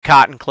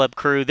Cotton Club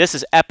crew. This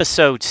is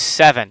episode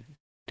 7.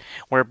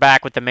 We're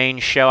back with the main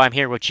show. I'm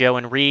here with Joe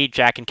and Reed.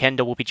 Jack and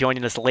Kendall will be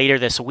joining us later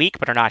this week,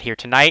 but are not here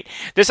tonight.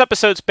 This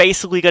episode's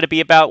basically going to be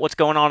about what's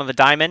going on the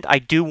Diamond. I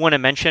do want to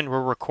mention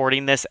we're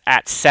recording this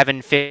at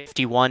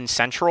 7:51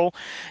 Central.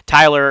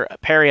 Tyler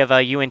Perry of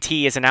UNT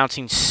is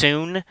announcing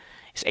soon.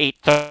 It's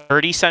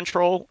 8:30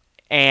 Central.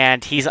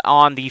 And he's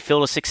on the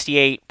Field of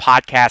 68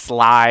 podcast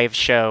live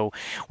show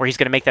where he's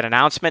going to make that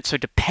announcement. So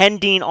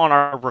depending on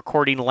our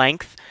recording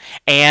length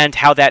and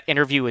how that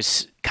interview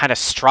is kind of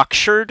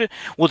structured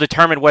will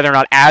determine whether or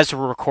not as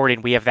we're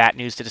recording we have that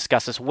news to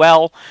discuss as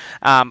well.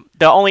 The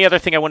only other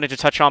thing I wanted to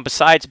touch on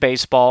besides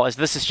baseball is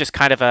this is just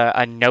kind of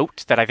a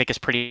note that I think is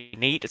pretty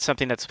neat. It's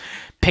something that's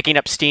picking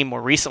up steam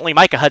more recently.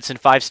 Micah Hudson,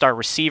 5-star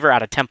receiver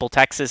out of Temple,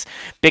 Texas.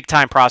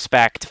 Big-time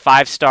prospect,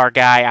 5-star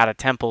guy out of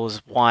Temple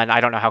is one. I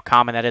don't know how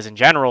common that is in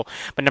general.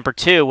 But number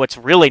two, what's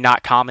really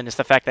not common is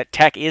the fact that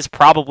Tech is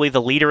probably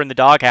the leader in the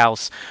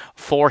doghouse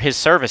for his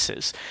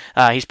services.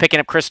 He's picking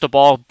up crystal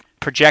ball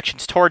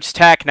projections towards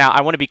Tech. Now,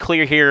 I want to be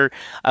clear here,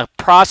 a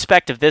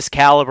prospect of this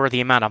caliber, the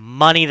amount of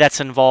money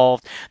that's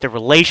involved, the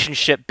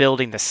relationship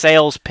building, the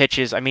sales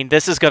pitches, I mean,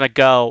 this is going to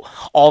go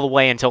all the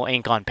way until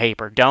ink on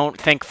paper.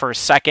 Don't think for a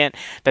second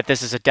that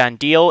this is a done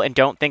deal, and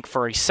don't think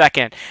for a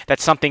second that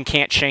something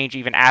can't change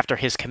even after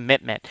his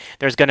commitment.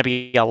 There's going to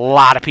be a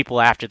lot of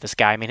people after this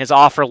guy. I mean, his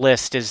offer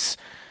list is...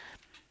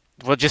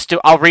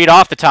 I'll read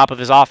off the top of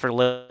his offer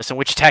list, in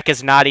which Tech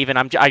is not even...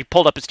 I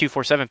pulled up his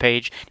 247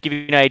 page to give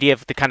you an idea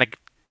of the kind of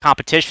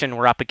competition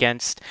we're up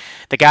against.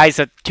 The guys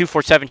at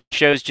 247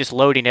 shows just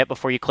loading it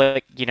before you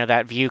click,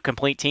 that view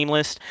complete team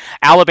list.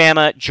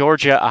 Alabama,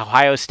 Georgia,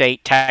 Ohio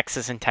State,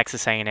 Texas, and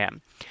Texas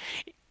A&M.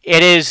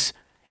 It is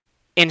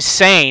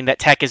insane that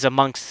Tech is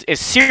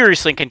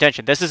seriously in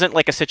contention. This isn't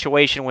like a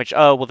situation in which,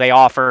 they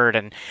offered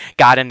and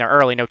got in there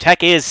early. No,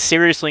 Tech is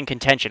seriously in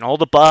contention. All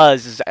the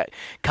buzz is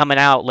coming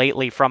out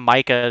lately from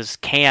Micah's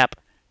camp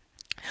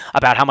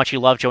about how much he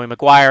loved Joey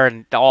McGuire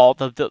and all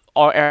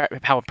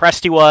how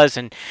impressed he was,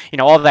 and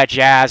all of that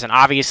jazz. And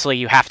obviously,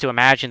 you have to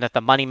imagine that the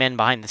money men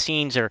behind the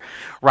scenes are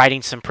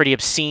writing some pretty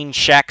obscene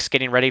checks,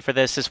 getting ready for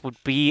this. This would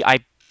be, I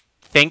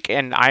think,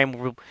 and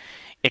I'm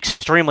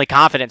extremely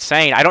confident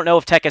saying, I don't know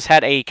if Tech has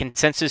had a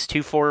consensus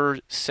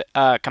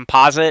 2-4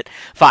 composite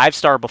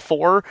 5-star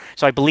before,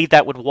 so I believe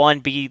that would,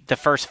 one, be the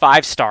first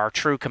 5-star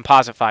true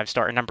composite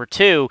 5-star, and number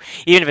two,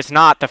 even if it's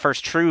not the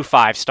first true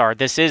 5-star,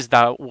 this is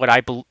what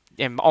I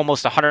am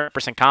almost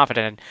 100%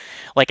 confident in,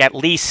 like at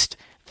least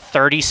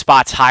 30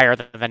 spots higher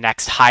than the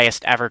next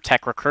highest ever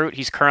Tech recruit.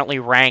 He's currently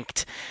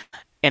ranked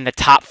in the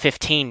top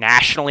 15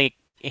 nationally.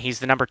 He's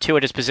the number 2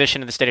 at his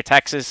position in the state of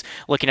Texas,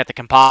 looking at the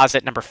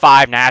composite, number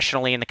 5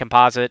 nationally in the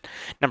composite,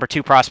 number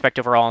 2 prospect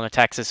overall in the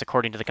Texas,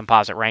 according to the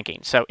composite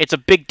ranking. So it's a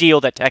big deal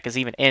that Tech is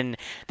even in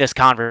this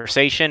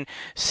conversation.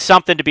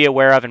 Something to be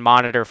aware of and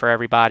monitor for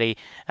everybody.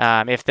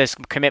 If this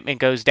commitment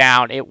goes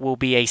down, it will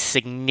be a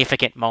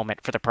significant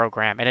moment for the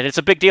program, and it's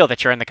a big deal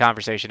that you're in the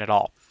conversation at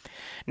all.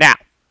 Now,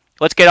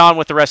 let's get on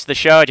with the rest of the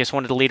show. I just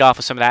wanted to lead off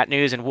with some of that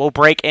news, and we'll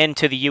break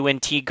into the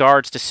UNT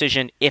guard's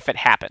decision if it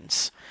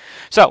happens.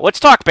 So let's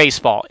talk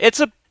baseball. It's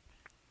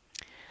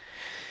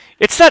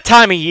that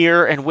time of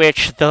year in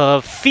which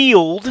the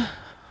field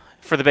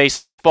for the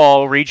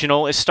baseball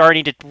regional is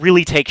starting to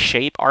really take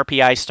shape.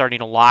 RPI is starting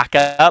to lock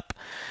up.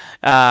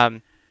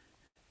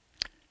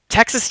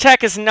 Texas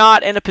Tech is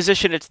not in a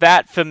position it's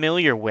that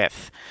familiar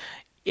with.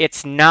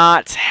 It's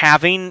not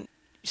having...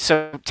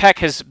 So Tech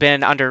has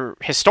been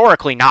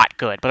historically not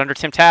good, but under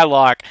Tim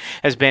Tadlock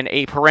has been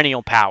a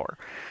perennial power.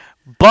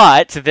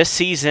 But this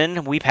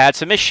season, we've had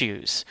some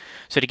issues.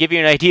 So to give you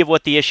an idea of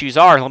what the issues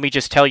are, let me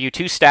just tell you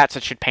 2 stats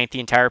that should paint the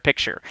entire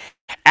picture.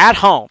 At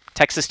home,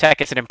 Texas Tech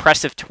is an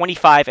impressive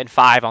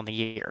 25-5 on the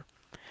year.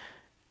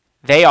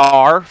 They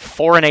are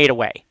 4-8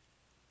 away.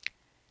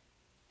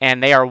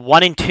 And they are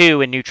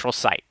 1-2 in neutral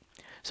site.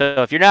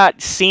 So if you're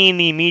not seeing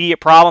the immediate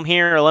problem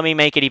here, let me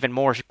make it even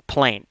more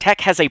plain.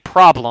 Tech has a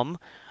problem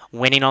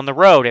winning on the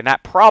road, and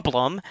that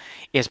problem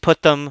is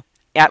put them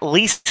at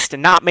least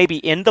not maybe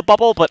in the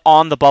bubble, but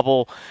on the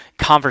bubble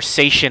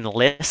conversation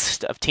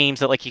list of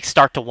teams that you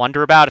start to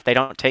wonder about if they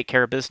don't take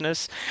care of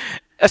business.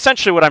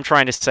 Essentially what I'm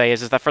trying to say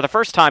is that for the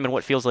first time in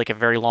what feels like a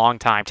very long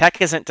time,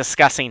 Tech isn't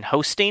discussing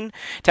hosting.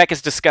 Tech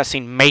is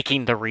discussing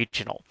making the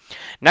regional.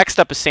 Next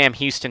up is Sam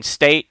Houston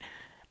State.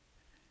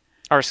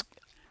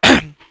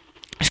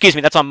 Excuse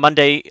me, that's on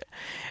Monday,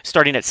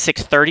 starting at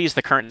 6:30 is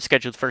the current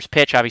scheduled first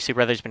pitch. Obviously,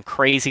 weather's been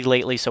crazy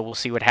lately, so we'll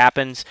see what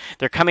happens.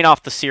 They're coming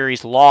off the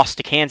series loss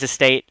to Kansas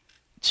State,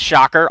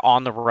 shocker,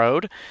 on the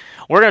road.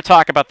 We're going to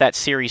talk about that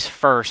series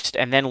first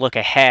and then look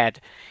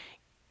ahead.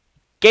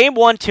 Game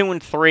 1, 2,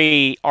 and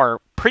 3 are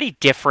pretty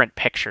different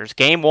pictures.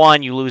 Game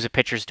 1, you lose a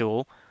pitcher's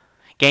duel.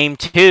 Game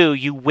 2,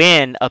 you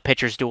win a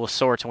pitcher's duel of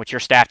sorts in which your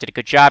staff did a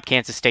good job.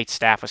 Kansas State's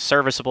staff was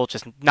serviceable,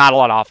 just not a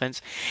lot of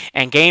offense.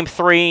 And Game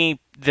 3,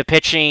 the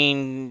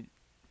pitching,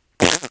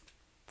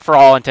 for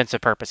all intents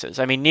and purposes.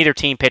 I mean, neither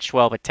team pitched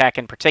well, but Tech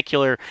in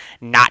particular,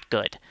 not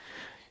good.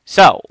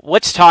 So,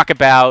 let's talk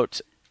about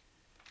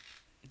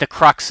the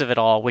crux of it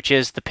all, which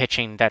is the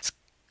pitching that's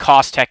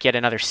cost Tech yet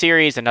another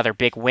series, another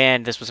big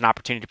win. This was an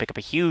opportunity to pick up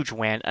a huge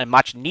win, a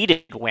much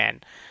needed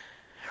win.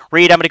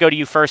 Reed, I'm going to go to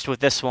you first with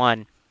this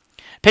one.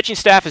 Pitching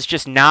staff has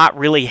just not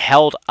really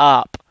held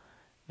up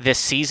this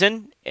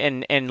season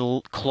in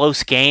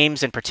close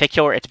games in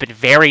particular. It's been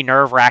very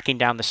nerve-wracking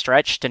down the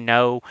stretch to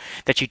know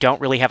that you don't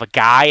really have a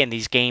guy in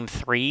these game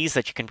threes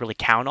that you can really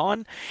count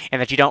on,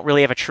 and that you don't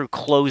really have a true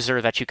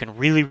closer that you can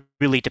really,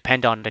 really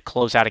depend on to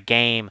close out a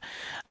game.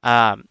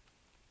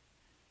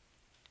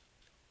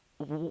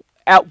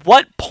 At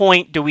what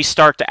point do we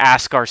start to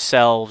ask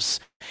ourselves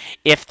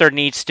if there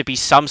needs to be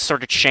some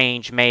sort of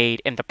change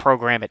made in the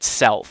program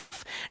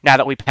itself now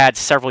that we've had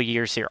several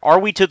years here? Are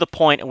we to the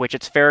point in which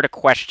it's fair to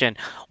question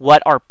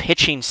what our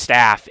pitching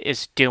staff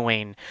is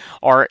doing?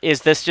 Or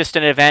is this just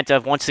an event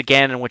of, once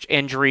again, in which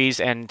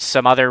injuries and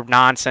some other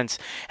nonsense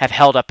have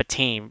held up a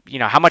team?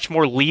 How much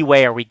more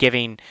leeway are we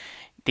giving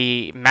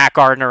the Matt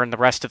Gardner and the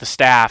rest of the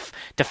staff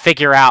to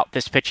figure out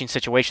this pitching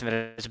situation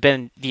that has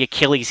been the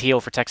Achilles heel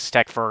for Texas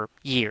Tech for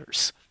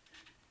years?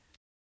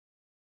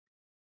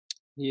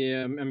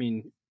 Yeah, I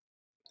mean,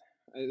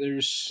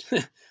 there's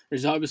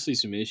there's obviously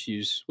some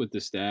issues with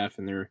the staff,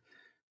 and there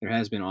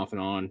has been off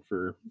and on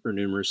for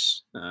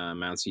numerous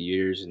amounts of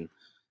years. And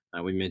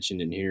we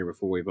mentioned in here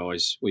before,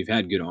 we've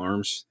had good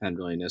arms. Hadn't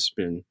really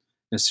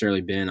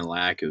necessarily been a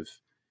lack of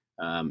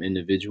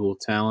individual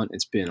talent.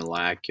 It's been a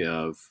lack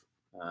of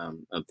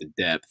the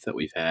depth that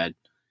we've had,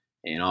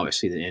 and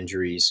obviously the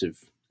injuries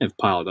have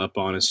piled up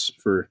on us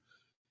for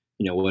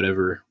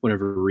whatever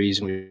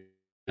reason. We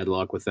had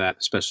luck with that,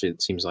 especially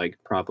it seems like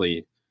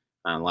probably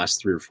the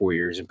last 3 or 4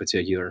 years in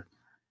particular.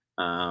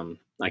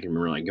 I can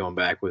remember like going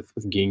back with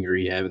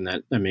Gingrey having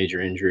that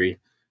major injury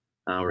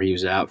where he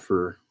was out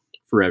for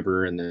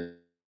forever, and then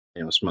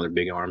some other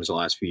big arms the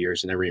last few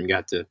years, and never even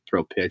got to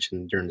throw pitch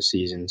during the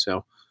season.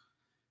 So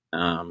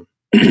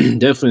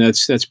definitely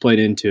that's played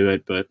into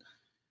it. But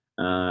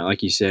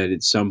like you said,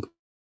 at some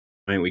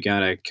point we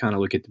gotta kind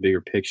of look at the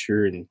bigger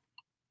picture and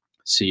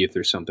see if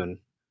there's something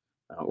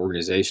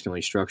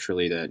organizationally,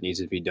 structurally that needs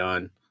to be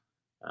done.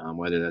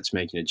 Whether that's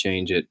making a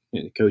change in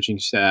the coaching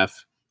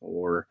staff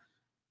or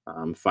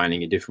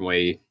finding a different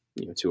way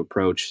to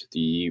approach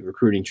the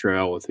recruiting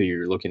trail with who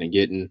you're looking at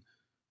getting,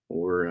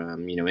 or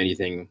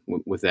anything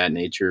with that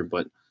nature.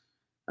 But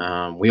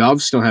we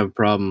obviously don't have a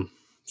problem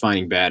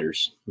finding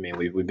batters. I mean,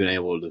 we've been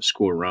able to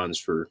score runs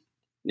for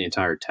the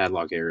entire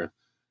Tadlock era.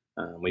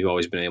 We've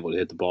always been able to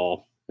hit the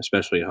ball,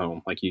 especially at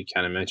home, like you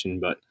kind of mentioned.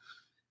 But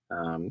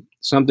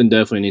something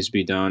definitely needs to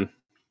be done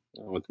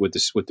with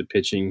the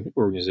pitching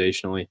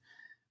organizationally.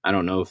 I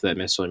don't know if that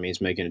necessarily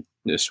means making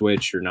a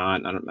switch or not.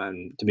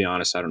 To be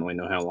honest, I don't really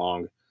know how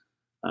long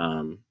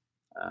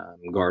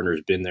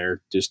Gardner's been there,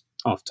 just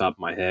off the top of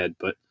my head.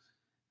 But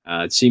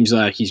it seems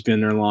like he's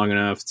been there long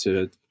enough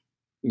to,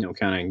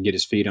 kind of get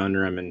his feet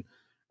under him and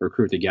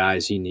recruit the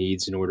guys he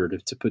needs in order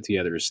to put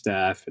together a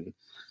staff. And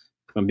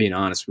if I'm being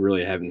honest, we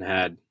really haven't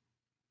had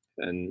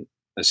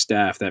a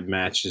staff that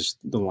matches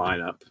the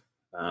lineup.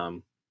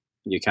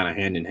 You kind of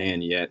hand in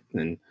hand yet.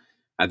 And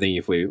I think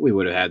if we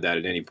would have had that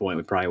at any point,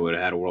 we probably would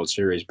have had a World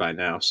Series by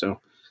now.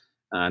 So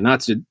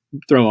not to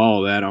throw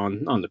all of that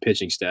on the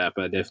pitching staff,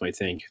 but I definitely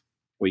think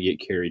we get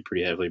carried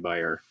pretty heavily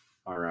by our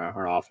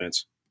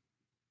offense.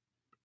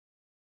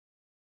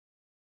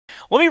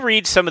 Let me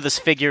read some of the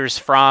figures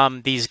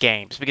from these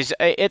games because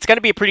it's going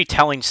to be a pretty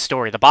telling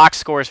story. The box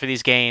scores for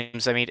these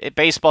games. I mean,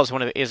 baseball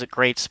is a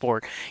great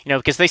sport,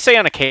 because they say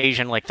on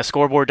occasion like the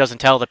scoreboard doesn't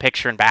tell the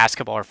picture in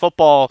basketball or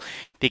football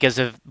because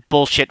of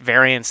bullshit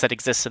variance that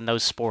exists in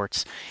those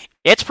sports.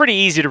 It's pretty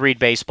easy to read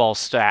baseball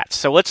stats.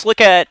 So let's look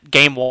at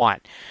game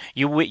one.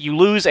 You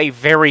lose a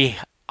very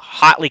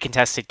hotly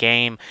contested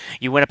game.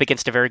 You went up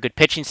against a very good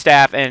pitching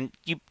staff, and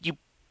you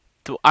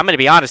I'm going to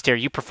be honest here.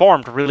 You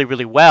performed really,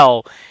 really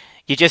well.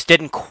 You just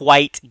didn't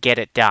quite get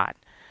it done.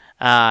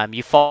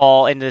 You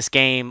fall into this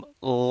game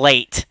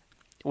late,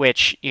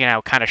 which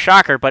kind of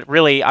shocker. But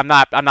really, I'm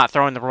not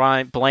throwing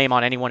the blame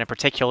on anyone in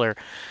particular,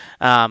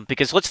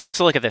 because let's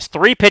look at this.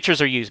 3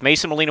 pitchers are used.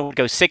 Mason Molina would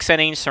go 6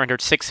 innings,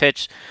 surrendered 6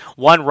 hits,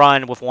 1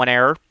 run with 1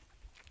 error.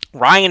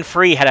 Ryan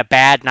Free had a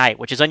bad night,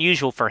 which is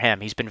unusual for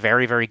him. He's been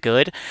very, very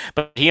good,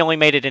 but he only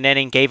made it an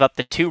inning, gave up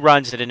the 2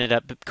 runs that ended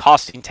up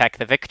costing Tech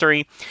the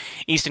victory.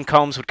 Easton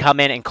Combs would come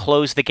in and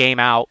close the game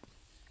out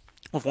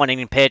with 1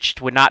 inning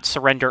pitched, would not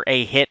surrender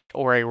a hit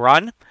or a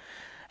run.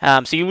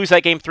 So you lose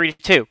that game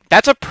 3-2.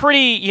 That's a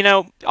pretty,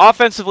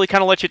 offensively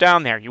kind of let you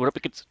down there. You went up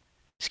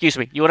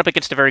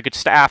against a very good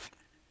staff,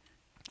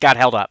 got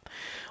held up.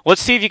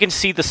 Let's see if you can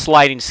see the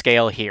sliding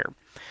scale here.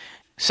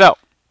 So,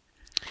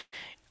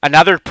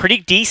 another pretty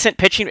decent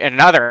pitching, and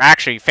another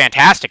actually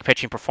fantastic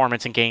pitching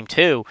performance in game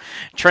 2.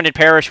 Trenton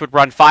Parrish would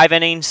run 5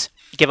 innings,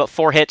 give up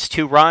 4 hits,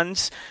 2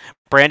 runs.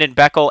 Brandon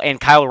Beckel and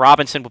Kyle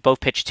Robinson would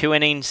both pitch 2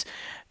 innings.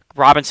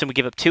 Robinson would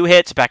give up 2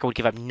 hits. Beckett would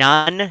give up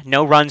none.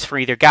 No runs for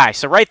either guy.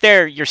 So right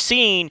there, you're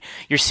seeing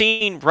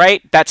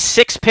right. That's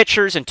 6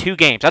 pitchers in 2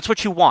 games. That's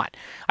what you want.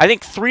 I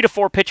think 3 to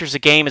 4 pitchers a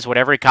game is what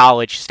every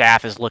college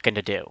staff is looking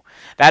to do.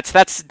 That's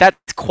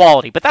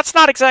quality. But that's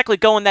not exactly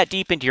going that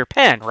deep into your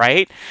pen,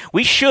 right?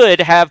 We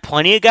should have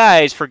plenty of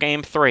guys for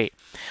Game 3.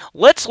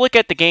 Let's look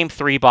at the Game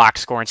 3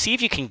 box score and see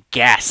if you can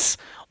guess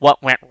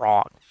what went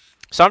wrong.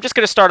 So I'm just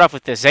going to start off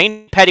with this.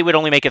 Zane Petty would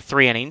only make it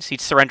 3 innings. He'd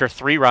surrender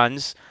 3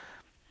 runs.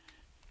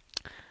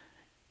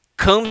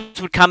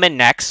 Coombs would come in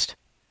next.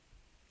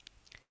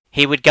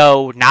 He would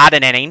go not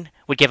an inning,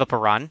 would give up a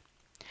run.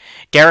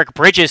 Derek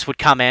Bridges would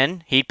come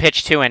in. He'd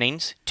pitch 2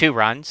 innings, 2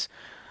 runs.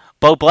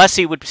 Bo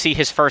Blessey would see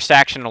his first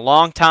action in a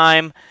long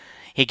time.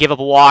 He'd give up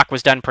a walk,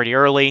 was done pretty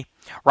early.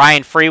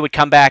 Ryan Free would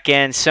come back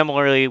in.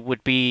 Similarly,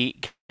 would be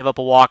give up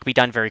a walk, be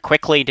done very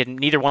quickly. Didn't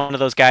neither one of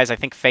those guys, I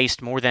think,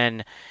 faced more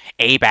than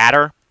a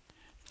batter.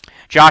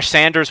 Josh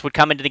Sanders would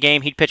come into the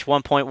game. He'd pitch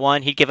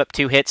 1.1. He'd give up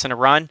 2 hits and a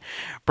run.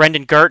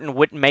 Brendan Gurton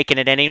wouldn't make it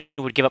an inning.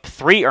 Would give up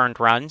 3 earned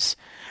runs.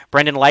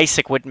 Brendan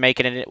Lysick wouldn't make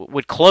it. And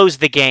would close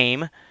the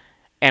game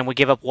and would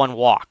give up 1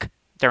 walk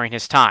during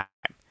his time.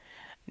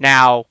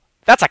 Now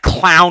that's a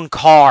clown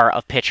car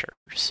of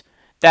pitchers.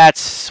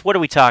 That's what are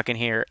we talking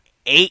here?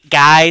 8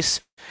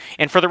 guys.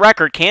 And for the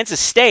record,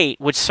 Kansas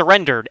State would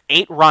surrendered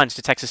 8 runs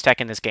to Texas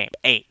Tech in this game.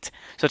 8.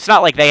 So it's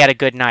not like they had a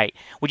good night.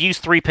 Would use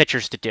 3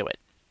 pitchers to do it.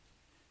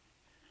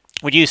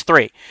 Would use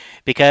 3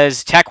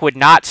 because Tech would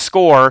not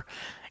score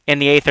in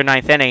the 8th or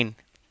 9th inning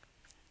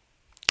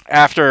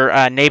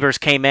after Neighbors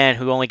came in,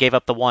 who only gave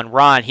up the 1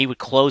 run. He would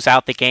close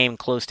out the game and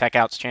close Tech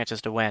out's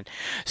chances to win.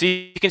 So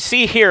you can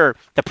see here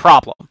the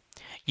problem.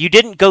 You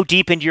didn't go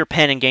deep into your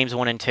pen in games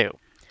 1 and 2.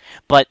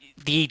 But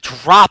the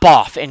drop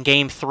off in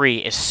Game 3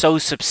 is so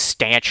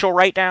substantial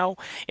right now.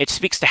 It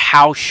speaks to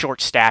how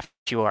short staffed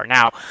you are.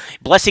 Now,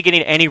 Blessy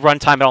getting any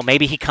runtime at all,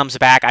 maybe he comes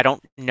back. I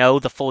don't know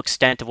the full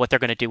extent of what they're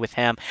going to do with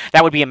him.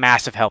 That would be a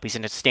massive help. He's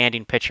an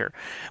outstanding pitcher.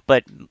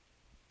 But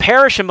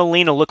Parrish and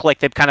Molina look like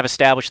they've kind of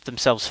established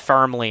themselves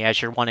firmly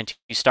as your 1 and 2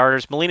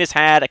 starters. Molina's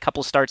had a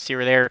couple starts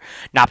here or there,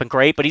 not been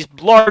great, but he's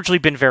largely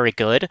been very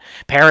good.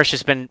 Parrish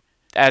has been,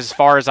 as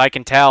far as I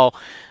can tell,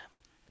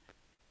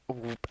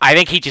 I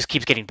think he just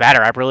keeps getting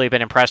better. I've really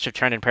been impressed with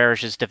Trenton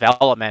Parrish's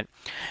development.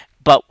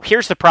 But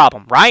here's the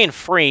problem. Ryan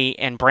Free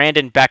and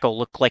Brandon Beckel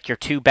look like your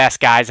 2 best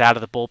guys out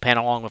of the bullpen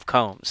along with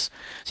Combs.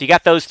 So you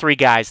got those 3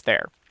 guys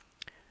there.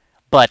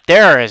 But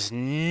there is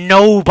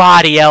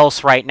nobody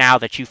else right now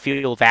that you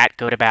feel that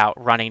good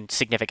about running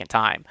significant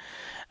time.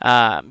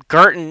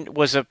 Gurton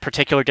was a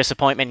particular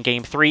disappointment in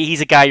Game 3.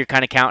 He's a guy you're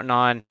kind of counting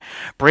on.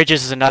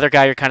 Bridges is another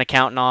guy you're kind of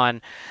counting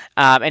on.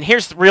 And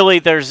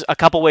there's a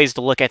couple ways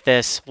to look at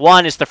this.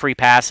 One is the free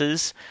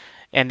passes.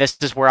 And this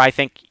is where I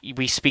think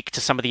we speak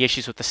to some of the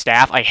issues with the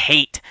staff. I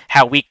hate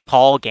how we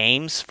call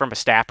games from a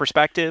staff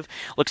perspective.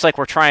 Looks like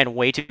we're trying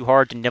way too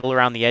hard to nibble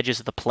around the edges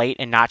of the plate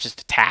and not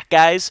just attack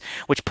guys,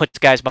 which puts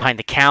guys behind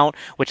the count,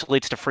 which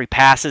leads to free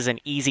passes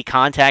and easy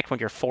contact when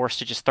you're forced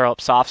to just throw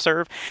up soft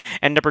serve.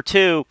 And number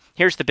 2,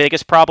 here's the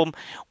biggest problem.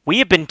 We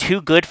have been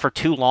too good for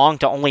too long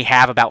to only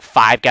have about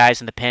 5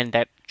 guys in the pen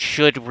that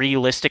should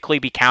realistically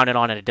be counted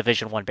on in a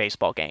Division I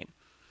baseball game.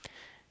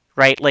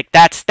 Right, like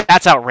that's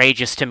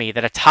outrageous to me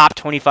that a top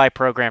 25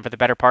 program for the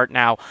better part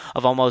now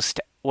of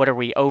almost what are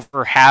we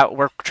over how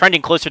we're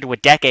trending closer to a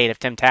decade of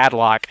Tim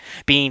Tadlock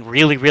being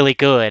really really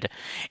good,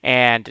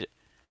 and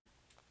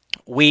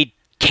we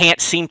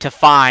can't seem to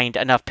find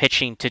enough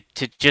pitching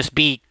to just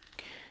be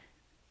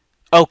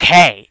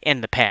okay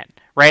in the pen.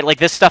 Right, like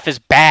this stuff is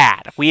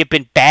bad. We have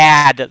been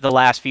bad the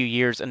last few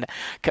years and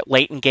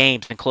late in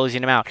games and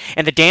closing them out.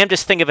 And the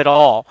damnedest thing of it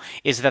all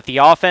is that the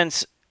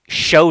offense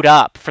showed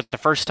up for the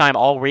first time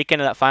all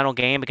weekend in that final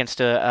game against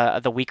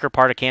the weaker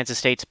part of Kansas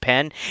State's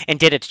pen and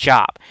did its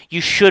job. You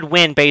should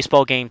win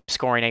baseball games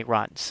scoring 8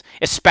 runs,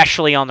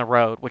 especially on the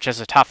road, which is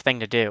a tough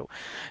thing to do.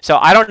 So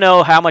I don't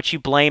know how much you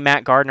blame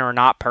Matt Gardner or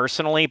not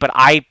personally, but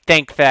I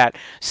think that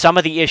some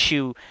of the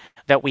issue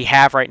that we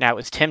have right now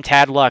is Tim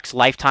Tadlock's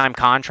lifetime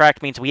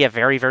contract means we have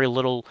very, very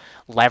little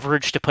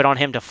leverage to put on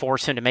him to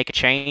force him to make a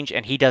change,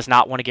 and he does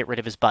not want to get rid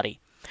of his buddy.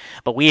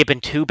 But we have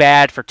been too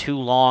bad for too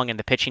long in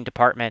the pitching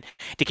department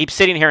to keep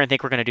sitting here and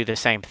think we're going to do the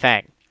same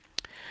thing.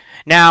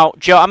 Now,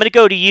 Joe, I'm going to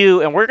go to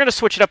you, and we're going to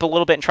switch it up a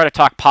little bit and try to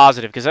talk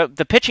positive, because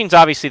the pitching's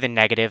obviously the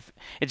negative.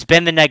 It's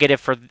been the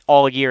negative for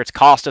all year. It's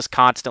cost us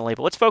constantly,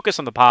 but let's focus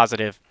on the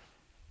positive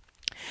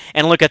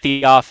and look at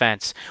the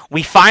offense.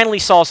 We finally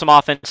saw some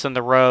offense on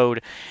the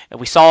road.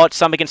 We saw it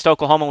some against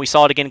Oklahoma. We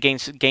saw it again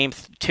against game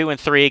 2 and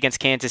 3 against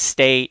Kansas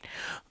State.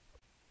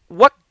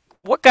 What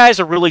guys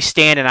are really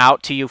standing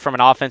out to you from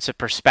an offensive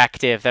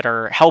perspective that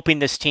are helping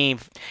this team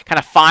kind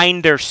of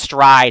find their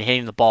stride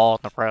hitting the ball on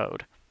the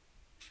road?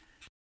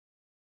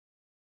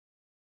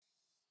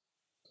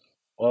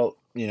 Well,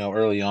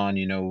 early on,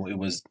 it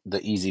was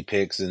the easy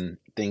picks and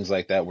things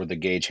like that were the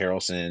Gage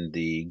Harrelson,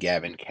 the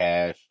Gavin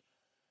Cash.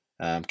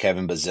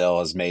 Kevin Bazell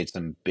has made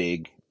some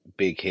big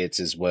hits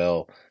as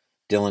well.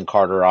 Dylan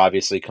Carter,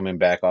 obviously coming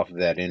back off of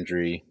that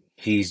injury,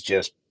 he's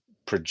just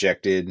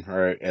projected,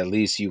 or at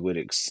least you would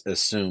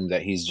assume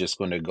that he's just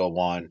going to go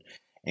on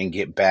and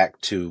get back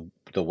to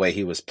the way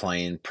he was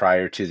playing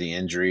prior to the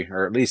injury,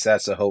 or at least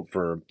that's a hope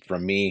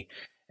from me.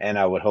 And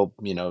I would hope,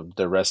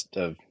 the rest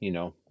of,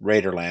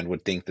 Raiderland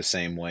would think the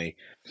same way.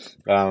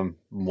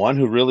 One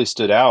who really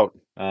stood out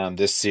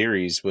this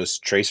series was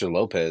Tracer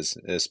Lopez,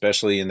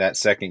 especially in that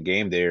second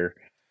game there,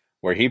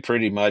 where he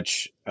pretty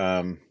much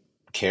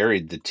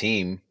carried the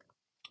team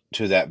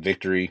to that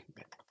victory,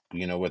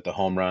 with the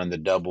home run, the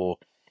double.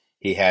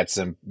 He had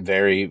some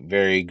very,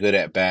 very good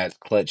at bats,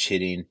 clutch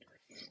hitting,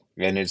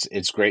 and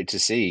it's great to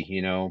see.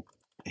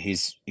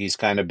 He's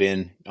kind of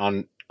been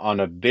on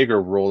a bigger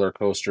roller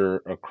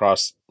coaster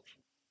across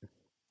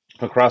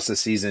the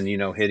season,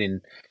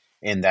 hitting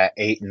in that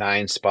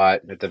 8-9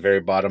 spot at the very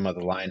bottom of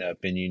the lineup.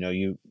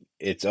 And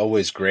it's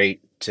always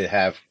great to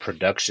have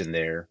production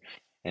there.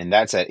 And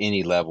that's at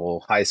any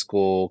level, high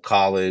school,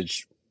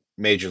 college,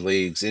 major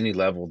leagues, any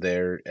level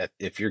there.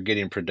 If you're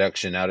getting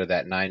production out of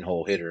that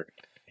 9-hole hitter,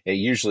 it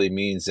usually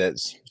means that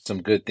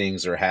some good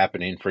things are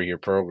happening for your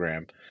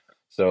program.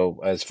 So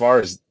as far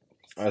as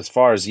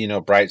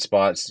bright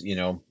spots,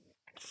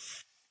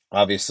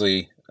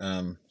 obviously,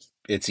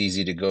 it's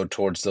easy to go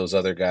towards those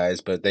other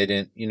guys, but they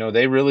didn't.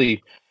 They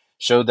really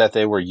showed that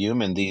they were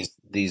human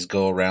these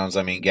go arounds.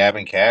 I mean,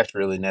 Gavin Cash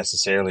really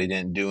necessarily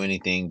didn't do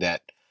anything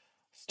that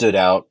stood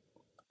out.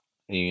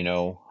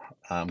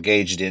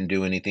 Gage didn't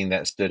do anything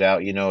that stood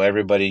out.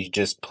 Everybody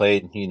just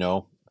played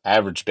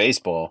average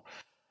baseball.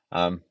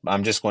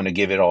 I'm just going to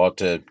give it all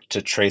to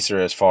Tracer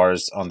as far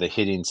as on the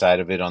hitting side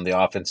of it, on the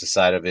offensive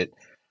side of it.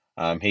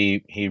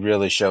 He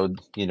really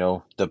showed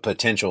the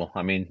potential.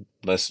 I mean,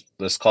 let's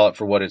call it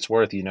for what it's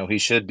worth. He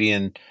should be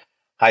in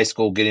high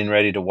school, getting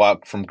ready to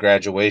walk from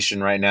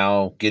graduation right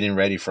now, getting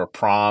ready for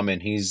prom,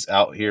 and he's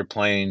out here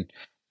playing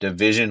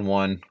Division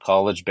I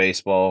college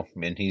baseball,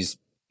 and he's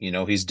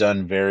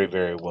done very,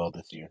 very well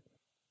this year.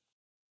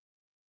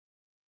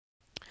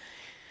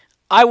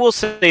 I will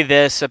say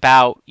this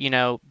about,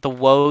 the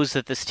woes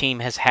that this team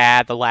has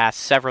had the last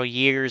several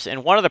years,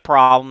 and one of the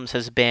problems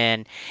has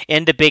been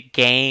in the big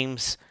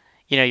games,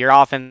 your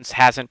offense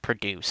hasn't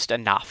produced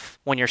enough.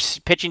 When your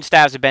pitching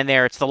staffs have been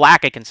there, it's the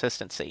lack of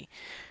consistency.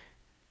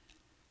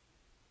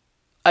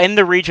 In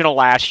the regional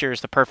last year is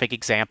the perfect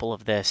example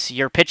of this.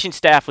 Your pitching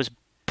staff was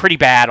pretty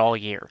bad all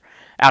year,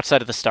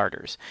 outside of the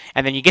starters.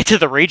 And then you get to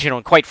the regional,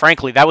 and quite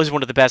frankly, that was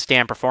one of the best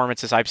damn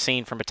performances I've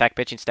seen from a Tech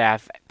pitching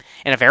staff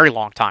in a very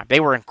long time. They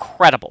were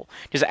incredible.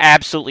 Just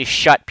absolutely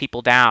shut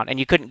people down, and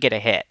you couldn't get a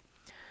hit.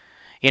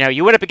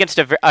 You went up against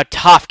a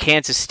tough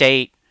Kansas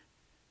State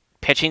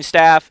pitching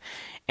staff,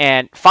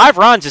 and 5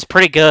 runs is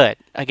pretty good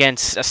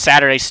against a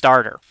Saturday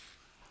starter.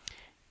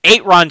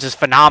 8 runs is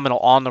phenomenal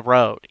on the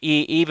road.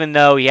 Even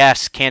though,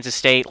 yes, Kansas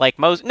State, like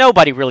most,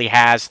 nobody really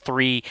has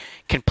 3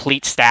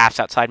 complete staffs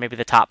outside maybe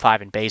the top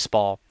 5 in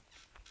baseball.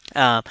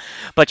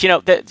 But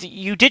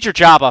you did your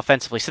job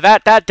offensively, so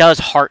that does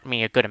heart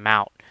me a good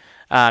amount.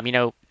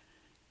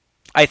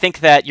 I think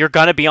that you're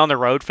going to be on the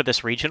road for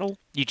this regional.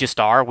 You just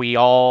are. We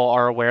all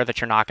are aware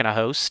that you're not going to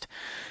host.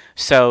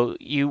 So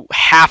you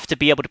have to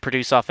be able to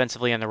produce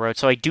offensively on the road.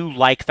 So I do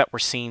like that we're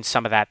seeing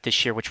some of that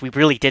this year, which we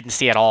really didn't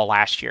see at all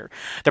last year.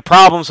 The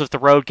problems with the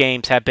road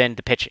games have been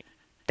the pitching.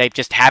 They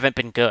just haven't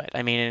been good.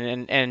 I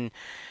mean, and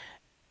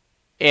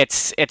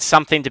it's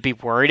something to be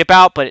worried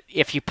about. But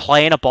if you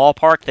play in a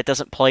ballpark that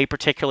doesn't play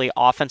particularly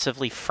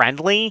offensively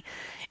friendly,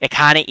 it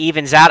kind of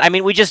evens out. I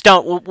mean, we just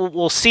don't.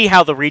 We'll see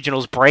how the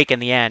regionals break in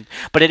the end.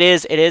 But it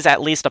is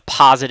at least a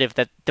positive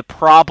that the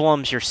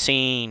problems you're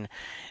seeing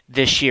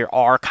this year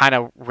are kind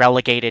of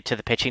relegated to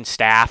the pitching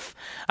staff.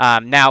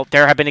 Now,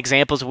 there have been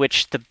examples in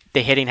which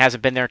the hitting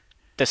hasn't been there.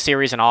 The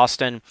series in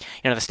Austin,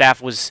 the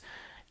staff was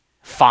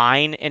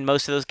fine in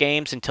most of those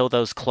games until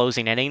those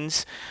closing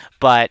innings.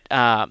 But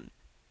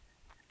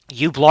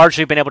you've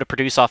largely been able to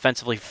produce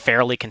offensively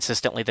fairly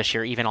consistently this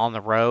year, even on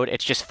the road.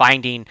 It's just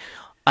finding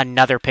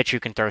another pitcher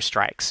who can throw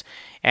strikes.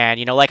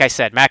 And, like I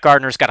said, Matt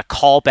Gardner's got to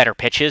call better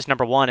pitches,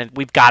 number one, and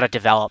we've got to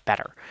develop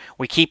better.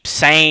 We keep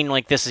saying,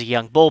 this is a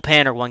young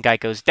bullpen or one guy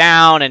goes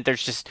down, and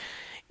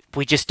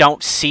we just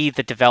don't see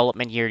the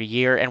development year to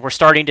year, and we're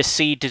starting to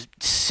see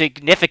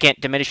significant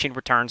diminishing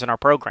returns in our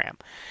program.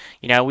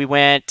 We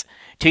went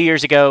 2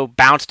 years ago,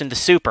 bounced in the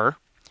Super,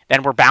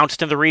 then we're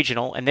bounced in the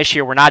regional, and this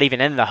year we're not even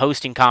in the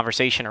hosting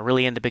conversation or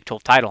really in the Big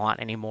 12 title hunt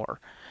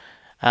anymore.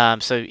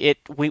 So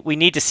we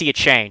need to see a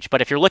change. But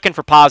if you're looking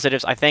for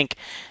positives, I think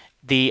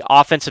the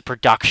offensive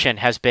production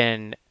has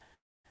been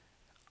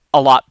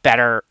a lot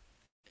better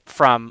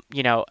from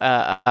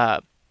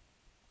a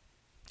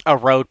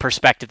road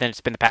perspective than it's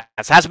been in the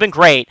past. It hasn't been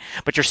great,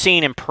 but you're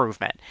seeing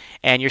improvement,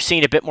 and you're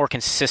seeing a bit more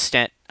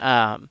consistent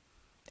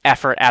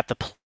effort at the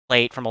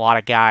plate from a lot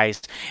of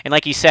guys. And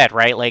like you said,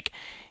 right,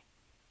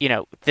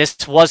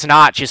 this was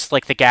not just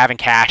like the Gavin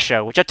Cash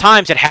show, which at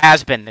times it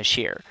has been this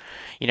year.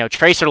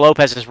 Tracer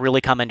Lopez has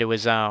really come into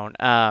his own.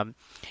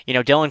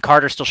 Dylan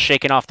Carter's still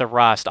shaking off the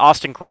rust.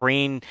 Austin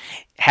Green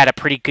had a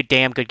pretty good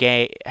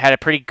day.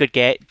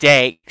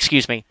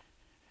 Excuse me.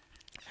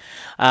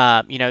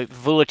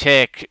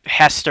 Vuletic,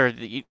 Hester.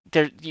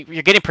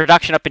 You're getting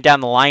production up and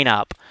down the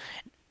lineup.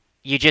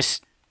 You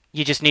just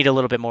need a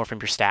little bit more from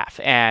your staff.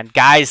 And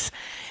guys,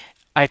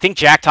 I think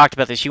Jack talked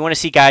about this. You want to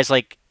see guys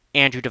like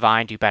Andrew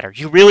Devine do better.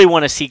 You really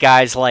want to see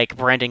guys like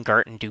Brendan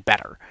Girton do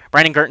better.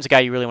 Brendan Girton's a guy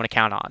you really want to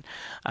count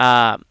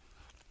on.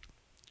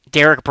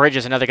 Derek Bridge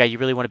is another guy you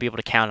really want to be able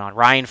to count on.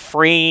 Ryan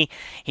Free,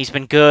 he's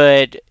been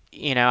good,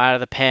 out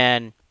of the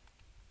pen.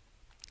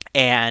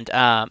 And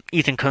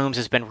Ethan Coombs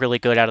has been really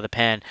good out of the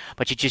pen.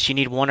 But you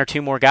need one or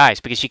two more guys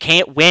because you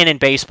can't win in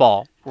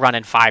baseball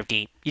running 5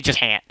 deep. You just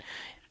can't.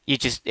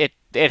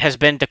 It has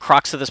been the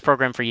crux of this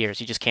program for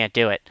years. You just can't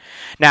do it.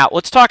 Now,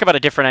 let's talk about a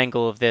different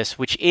angle of this,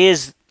 which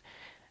is,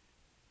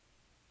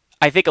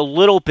 I think, a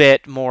little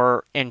bit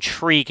more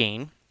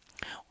intriguing.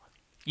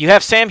 You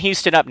have Sam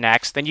Houston up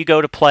next, then you go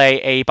to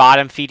play a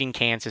bottom-feeding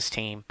Kansas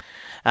team.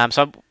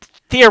 So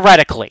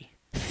theoretically,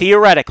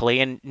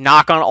 and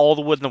knock on all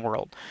the wood in the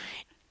world,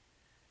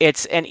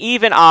 it's an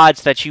even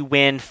odds that you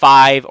win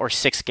 5 or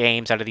 6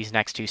 games out of these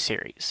next 2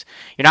 series.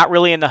 You're not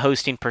really in the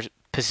hosting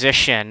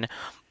position,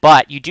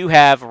 but you do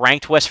have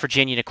ranked West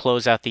Virginia to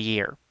close out the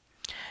year.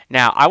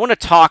 Now, I want to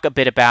talk a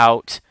bit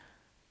about,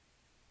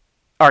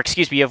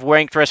 you have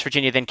ranked West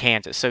Virginia, then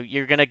Kansas. So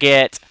you're going to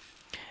get,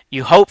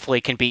 you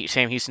hopefully can beat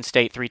Sam Houston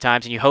State 3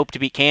 times, and you hope to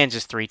beat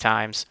Kansas 3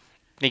 times.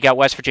 You got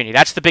West Virginia.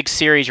 That's the big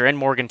series. You're in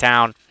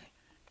Morgantown.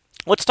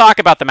 Let's talk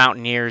about the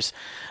Mountaineers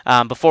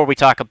before we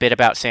talk a bit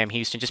about Sam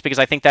Houston, just because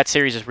I think that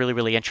series is really,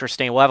 really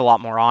interesting. We'll have a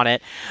lot more on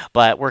it,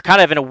 but we're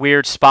kind of in a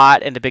weird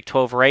spot in the Big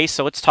 12 race,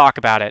 so let's talk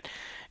about it.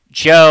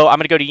 Joe, I'm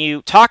going to go to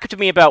you. Talk to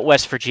me about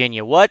West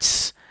Virginia.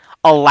 What's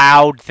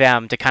allowed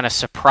them to kind of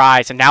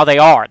surprise, and now they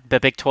are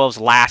the Big 12's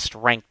last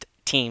ranked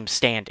team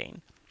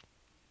standing?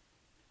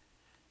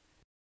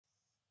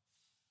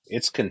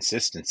 It's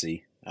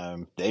consistency.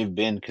 They've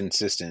been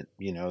consistent.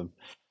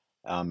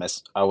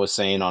 As I was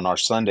saying on our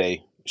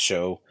Sunday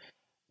show,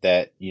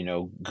 that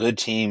good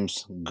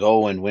teams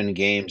go and win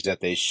games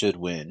that they should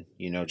win.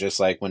 Just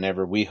like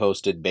whenever we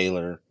hosted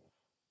Baylor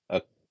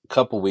a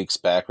couple weeks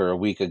back or a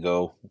week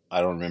ago,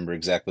 I don't remember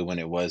exactly when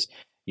it was.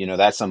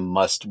 That's a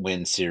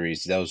must-win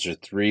series. Those are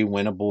 3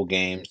 winnable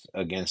games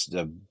against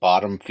a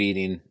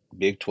bottom-feeding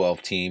Big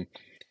 12 team,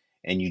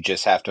 and you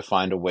just have to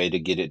find a way to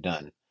get it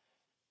done.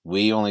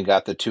 We only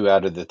got the 2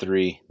 out of the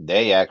 3.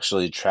 They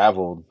actually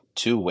traveled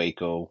to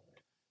Waco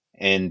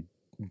and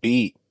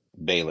beat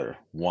Baylor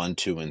 1,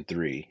 2, and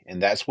 3.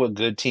 And that's what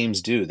good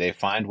teams do. They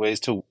find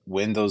ways to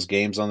win those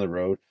games on the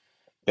road.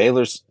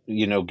 Baylor's,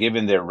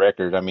 given their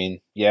record,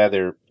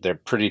 they're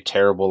pretty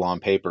terrible on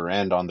paper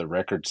and on the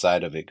record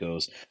side of it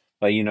goes.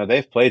 But,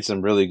 they've played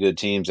some really good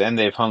teams and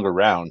they've hung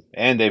around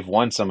and they've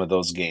won some of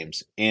those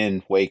games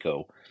in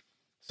Waco.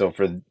 So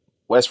for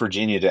West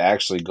Virginia to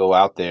actually go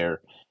out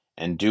there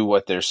and do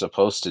what they're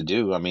supposed to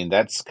do,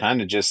 that's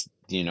kind of just,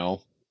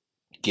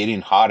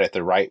 getting hot at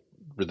the right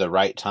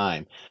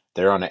time.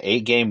 They're on an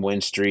 8-game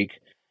win streak,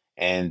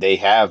 and they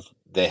have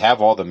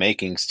all the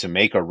makings to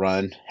make a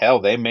run. Hell,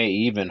 they may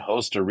even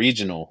host a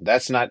regional.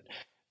 That's not,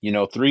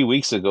 3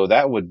 weeks ago,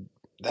 I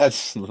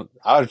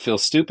would feel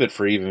stupid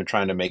for even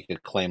trying to make a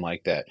claim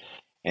like that.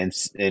 And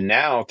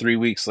now 3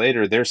 weeks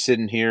later, they're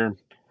sitting here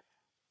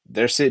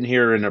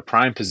in a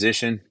prime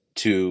position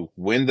to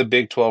win the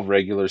Big 12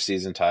 regular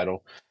season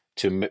title,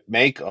 to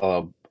make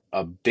a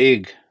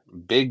big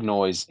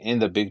noise in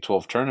the Big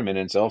 12 tournament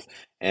itself,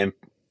 and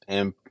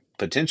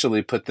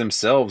potentially put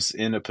themselves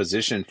in a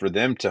position for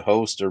them to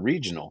host a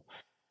regional.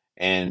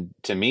 And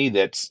to me,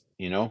 that's,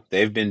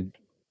 they've been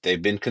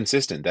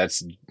consistent.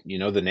 That's,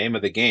 the name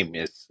of the game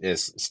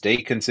is stay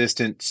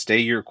consistent, stay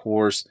your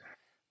course,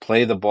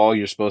 play the ball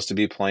you're supposed to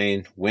be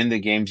playing, win the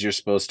games you're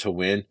supposed to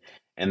win,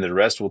 and the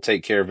rest will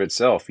take care of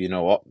itself.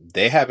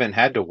 They haven't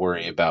had to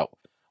worry about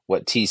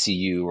what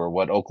TCU or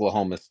what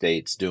Oklahoma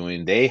State's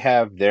doing. They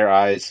have their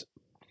eyes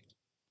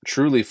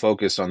truly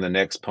focused on the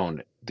next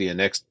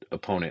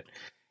opponent.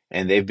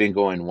 And they've been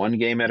going one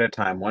game at a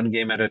time.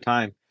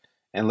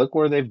 And look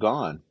where they've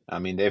gone.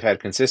 They've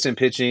had consistent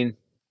pitching.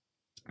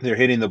 They're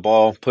hitting the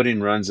ball, putting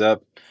runs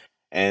up,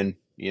 and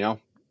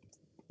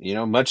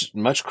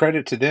much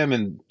credit to them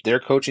and their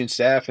coaching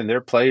staff and their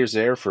players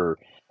there for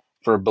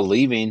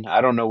believing.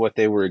 I don't know what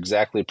they were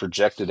exactly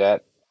projected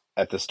at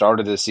the start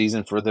of the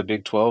season for the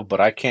Big 12,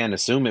 but I can't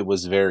assume it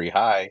was very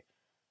high,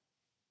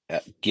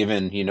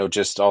 given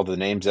just all the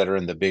names that are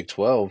in the Big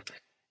 12.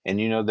 And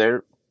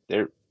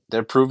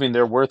they're proving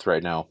their worth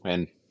right now.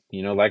 And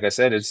like I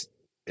said,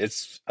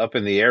 it's up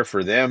in the air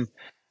for them.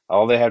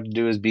 All they have to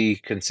do is be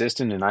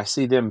consistent, and I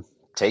see them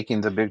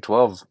taking the Big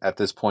 12 at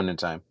this point in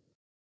time.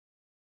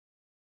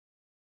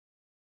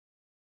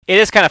 It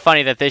is kind of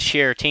funny that this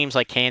year teams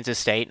like Kansas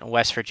State and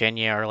West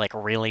Virginia are like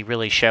really,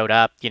 really showed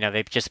up.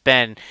 They've just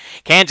been,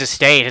 Kansas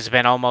State has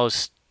been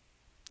almost,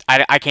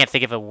 I can't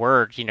think of a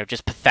word,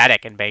 just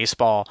pathetic in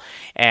baseball.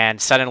 And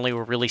suddenly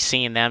we're really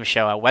seeing them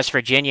show out. West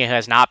Virginia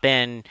has not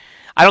been,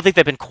 I don't think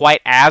they've been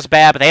quite as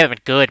bad, but they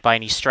haven't been good by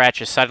any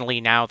stretch. Is suddenly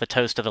now the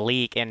toast of the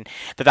league, and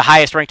they're the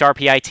highest ranked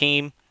RPI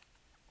team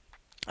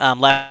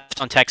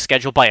left on Tech's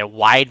schedule by a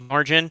wide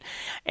margin,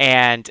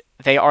 and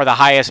they are the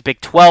highest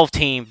Big 12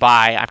 team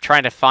by, I'm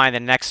trying to find the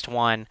next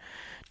one,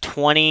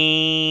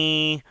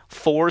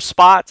 24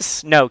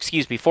 spots. No,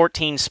 excuse me,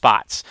 14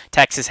 spots.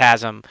 Texas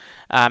has them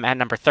at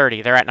number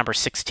 30. They're at number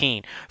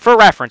 16. For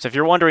reference, if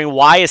you're wondering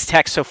why is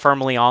Tech so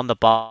firmly on the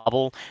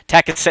bubble,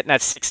 Tech is sitting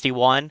at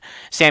 61.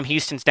 Sam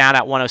Houston's down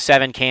at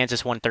 107.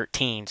 Kansas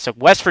 113. So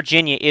West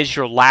Virginia is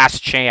your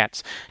last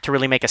chance to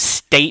really make a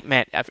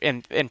statement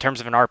in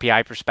terms of an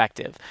RPI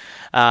perspective.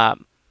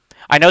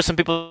 I know some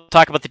people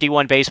talk about the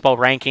D1 baseball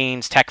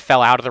rankings. Tech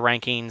fell out of the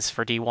rankings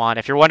for D1.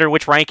 If you're wondering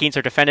which rankings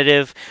are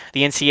definitive,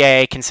 the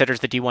NCAA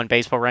considers the D1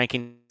 baseball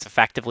rankings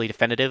effectively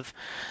definitive.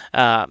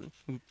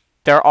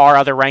 There are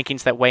other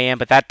rankings that weigh in,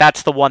 but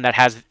that's the one that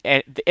has,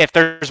 if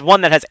there's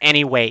one that has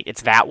any weight,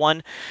 it's that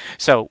one.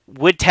 So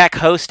would Tech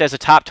host as a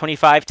top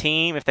 25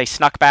 team if they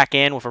snuck back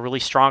in with a really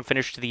strong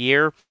finish to the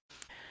year?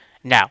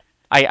 No.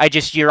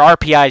 Your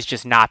RPI is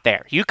just not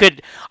there.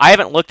 I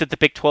haven't looked at the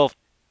Big 12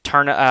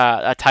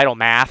 title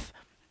math,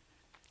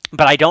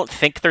 but I don't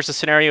think there's a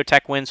scenario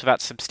Tech wins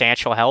without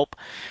substantial help.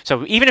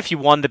 So even if you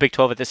won the Big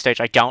 12 at this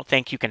stage, I don't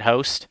think you can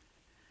host.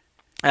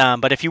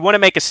 But if you want to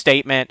make a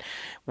statement,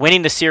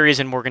 winning the series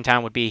in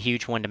Morgantown would be a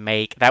huge one to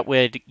make. That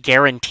would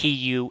guarantee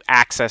you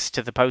access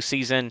to the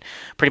postseason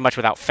pretty much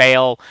without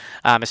fail,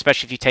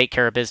 especially if you take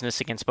care of business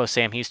against both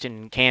Sam Houston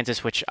and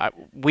Kansas, which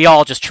we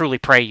all just truly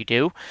pray you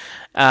do.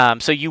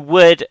 So you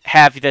would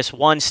have this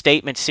one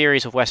statement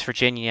series of West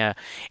Virginia,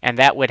 and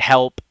that would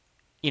help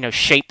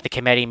shape the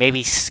committee,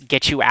 maybe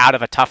get you out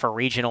of a tougher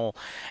regional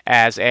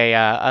as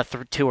a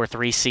 2 or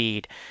 3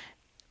 seed.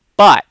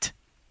 But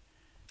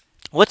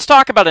let's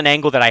talk about an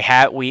angle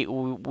that we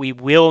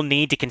will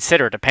need to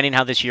consider depending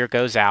how this year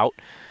goes out,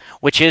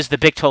 which is the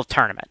Big 12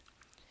 tournament.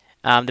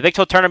 The Big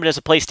 12 tournament is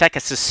a place Tech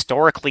has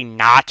historically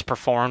not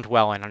performed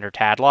well in under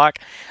Tadlock.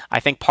 I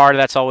think part of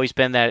that's always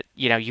been that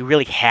you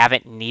really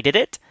haven't needed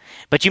it,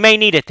 but you may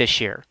need it this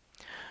year.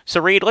 So,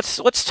 Reed,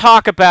 let's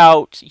talk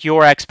about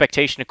your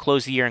expectation to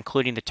close the year,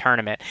 including the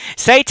tournament.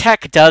 Say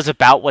Tech does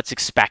about what's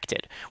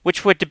expected,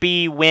 which would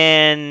be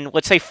win,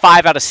 let's say,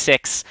 5 out of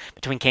 6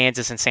 between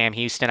Kansas and Sam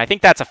Houston. I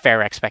think that's a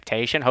fair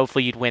expectation.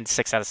 Hopefully you'd win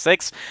 6 out of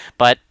 6,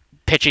 but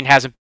pitching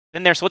hasn't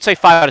been there, so let's say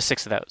 5 out of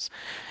 6 of those.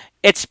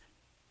 It's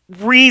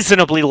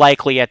reasonably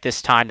likely at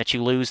this time that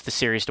you lose the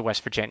series to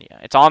West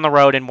Virginia. It's on the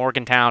road in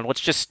Morgantown. Let's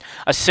just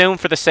assume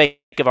for the sake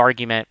of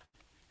argument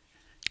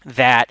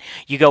that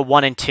you go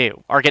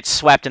 1-2 or get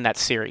swept in that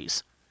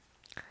series.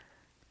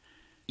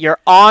 You're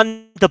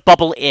on the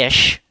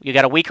bubble-ish. You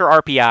got a weaker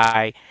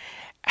RPI.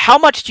 How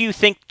much do you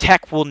think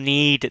Tech will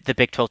need the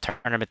Big 12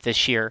 tournament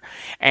this year?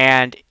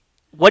 And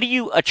what do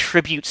you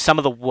attribute some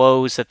of the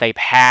woes that they've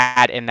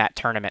had in that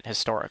tournament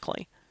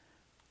historically?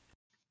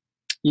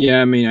 Yeah,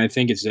 I mean, I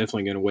think it's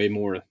definitely going to weigh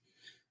more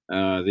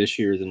this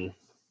year than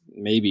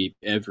maybe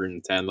ever in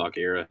the Tadlock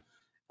era.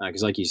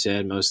 Because like you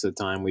said, most of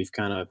the time we've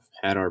kind of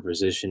had our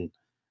position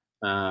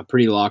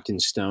pretty locked in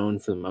stone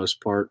for the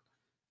most part,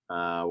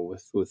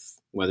 with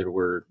whether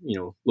we're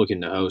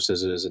looking to host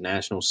as a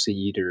national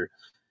seed or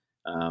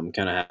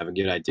kind of have a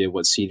good idea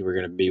what seed we're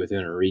going to be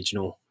within a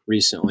regional.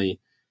 Recently,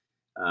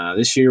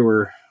 this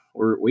year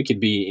we could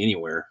be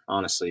anywhere.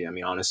 Honestly, I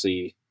mean, I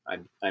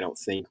don't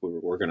think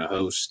we're going to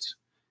host,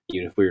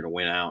 even if we were to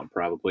win out,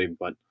 probably.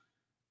 But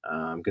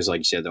because, like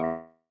you said,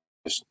 they're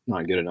just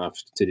not good enough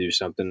to do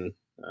something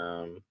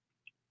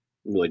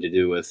really to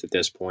do with at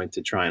this point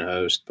to try and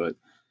host, but.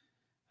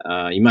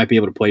 You might be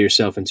able to play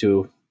yourself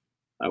into,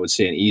 I would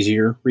say, an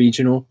easier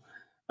regional,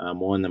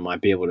 one that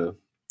might be able to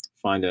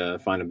find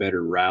a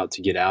better route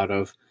to get out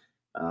of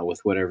with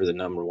whatever the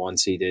number 1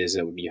 seed is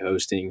that would be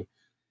hosting.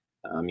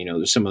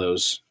 There's some of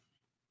those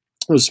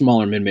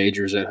smaller mid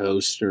majors that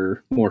host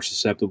are more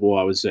susceptible,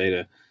 I would say,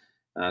 to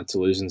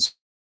losing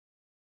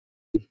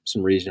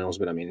some regionals.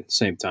 But I mean, at the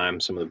same time,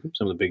 some of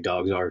the big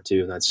dogs are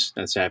too, and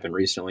that's happened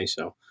recently.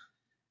 So,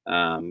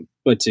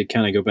 but to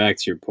kind of go back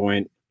to your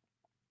point.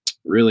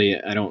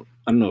 Really, I don't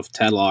know if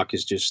Tadlock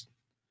is just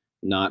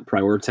not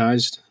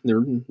prioritized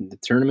the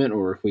tournament,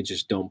 or if we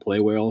just don't play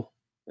well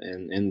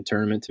in the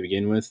tournament to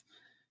begin with.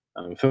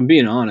 If I'm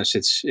being honest,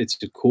 it's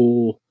a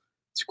cool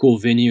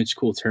venue, it's a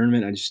cool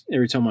tournament. I just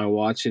every time I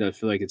watch it, I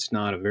feel like it's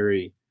not a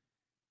very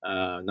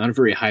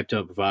hyped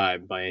up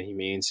vibe by any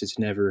means. It's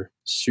never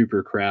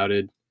super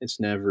crowded. It's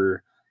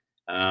never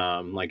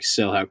like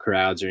sellout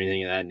crowds or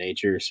anything of that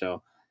nature.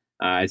 So.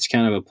 It's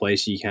kind of a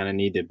place you kind of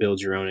need to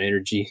build your own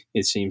energy.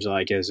 It seems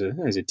like as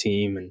a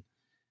team and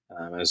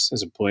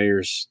as a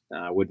players,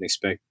 I wouldn't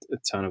expect a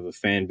ton of a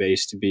fan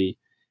base to be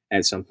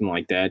at something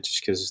like that.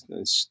 Just because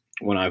it's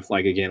when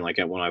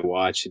when I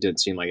watch, it doesn't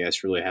seem like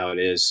that's really how it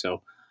is.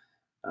 So,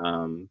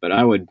 but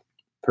I would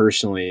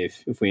personally,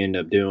 if we end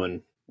up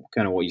doing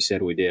kind of what you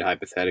said we did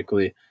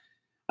hypothetically,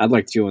 I'd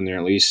like to go in there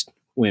at least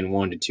win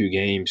 1 to 2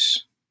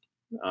 games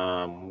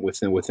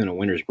within a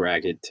winner's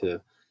bracket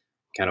to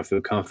kind of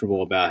feel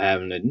comfortable about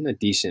having a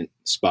decent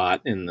spot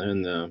in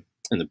the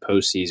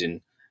postseason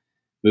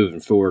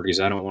moving forward, because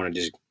I don't want to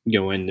just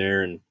go in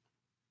there and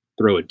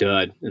throw a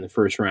dud in the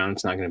first round,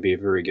 it's not going to be a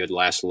very good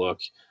last look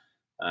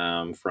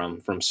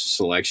from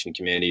selection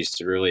committees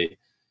to really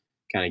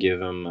kind of give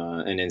them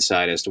an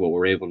insight as to what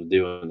we're able to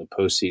do in the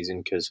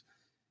postseason. Because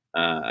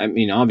I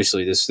mean,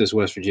 obviously, this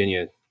West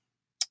Virginia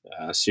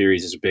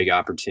series is a big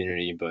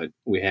opportunity, but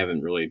we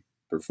haven't really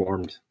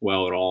performed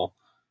well at all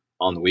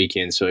on the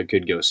weekend, so it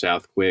could go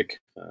south quick.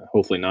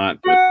 Hopefully not,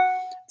 but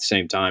at the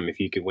same time, if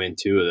you could win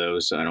 2 of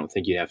those, I don't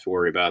think you'd have to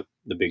worry about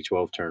the Big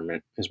 12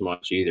 tournament as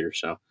much either.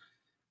 So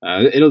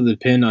it'll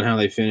depend on how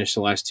they finish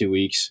the last 2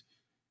 weeks.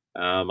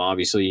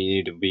 Obviously, you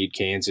need to beat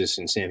Kansas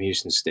and Sam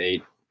Houston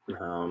State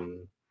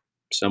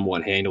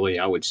somewhat handily,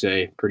 I would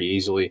say, pretty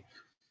easily.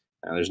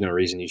 There's no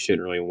reason you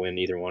shouldn't really win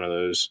either one of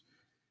those.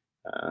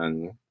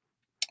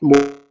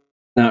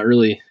 Not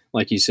really,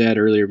 like you said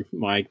earlier,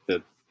 Mike,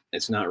 that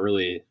it's not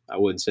really, I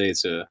wouldn't say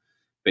it's a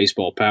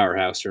baseball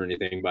powerhouse or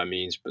anything by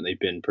means, but they've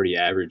been pretty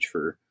average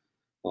for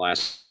the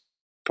last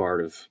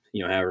part of,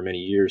 however many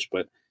years.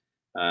 But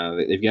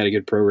they've got a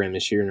good program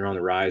this year, and they're on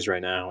the rise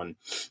right now. And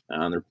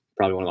they're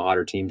probably one of the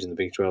hotter teams in the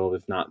Big 12,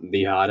 if not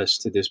the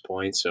hottest at this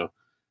point. So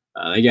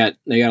they got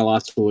a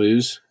lot to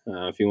lose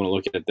if you want to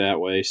look at it that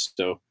way.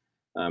 So,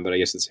 but I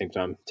guess at the same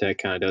time, Tech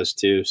kind of does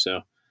too.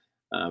 So,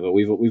 but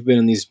we've been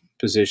in these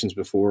positions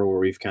before where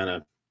we've kind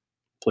of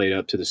played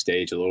up to the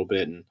stage a little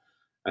bit, and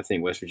I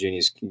think West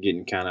Virginia's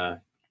getting kind of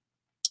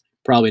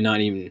probably not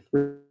even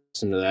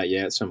listening to that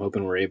yet. So I'm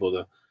hoping we're able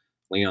to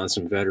lean on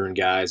some veteran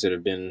guys that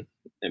have been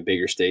at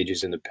bigger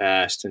stages in the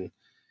past and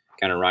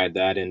kind of ride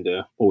that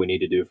into what we need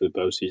to do for the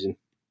postseason.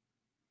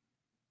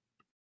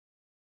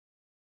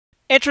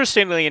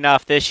 Interestingly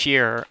enough, this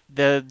year,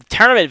 the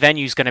tournament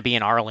venue is going to be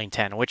in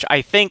Arlington, which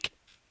I think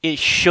it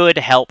should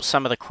help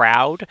some of the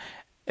crowd,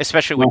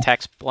 especially with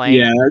Tech's playing.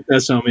 Yeah,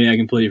 that's something I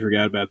completely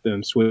forgot about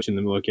them switching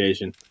the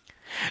location.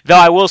 Though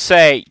I will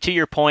say, to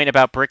your point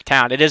about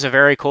Bricktown, it is a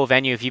very cool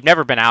venue. If you've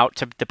never been out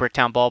to the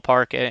Bricktown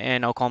Ballpark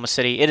in Oklahoma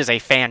City, it is a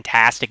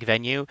fantastic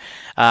venue.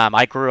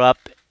 I grew up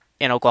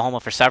in Oklahoma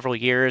for several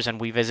years, and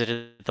we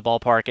visited the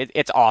ballpark.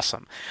 It's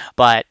awesome.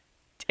 But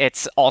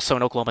it's also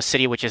in Oklahoma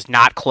City, which is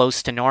not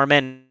close to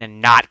Norman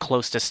and not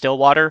close to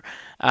Stillwater.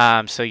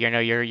 So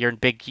you're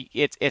big.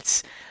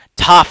 It's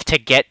tough to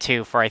get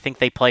to for. I think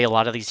they play a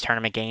lot of these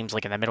tournament games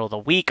like in the middle of the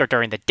week or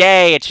during the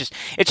day. It's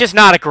just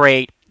not a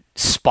great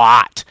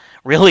spot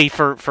really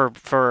for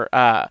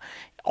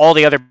all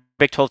the other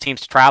Big 12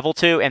 teams to travel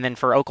to, and then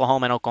for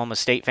Oklahoma and Oklahoma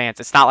State fans,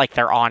 it's not like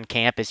they're on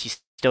campus. You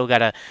still got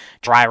to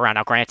drive around.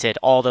 Now, granted,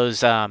 all those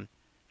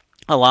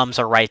alums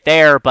are right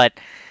there, but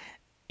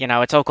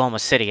it's Oklahoma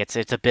City. It's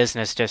a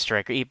business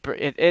district.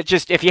 It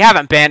just, if you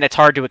haven't been, it's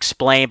hard to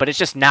explain, but it's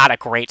just not a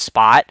great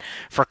spot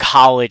for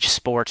college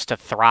sports to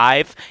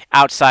thrive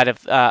outside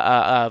of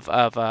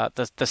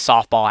the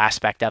softball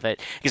aspect of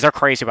it, because they're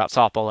crazy about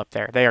softball up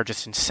there. They are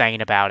just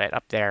insane about it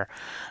up there.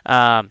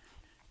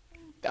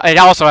 It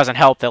also hasn't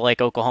helped that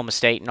like Oklahoma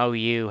State and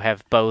OU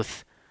have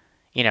both,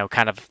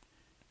 kind of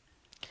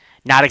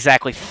not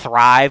exactly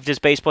thrived as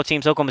baseball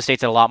teams. Oklahoma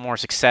State's had a lot more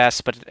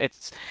success, but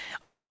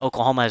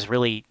Oklahoma has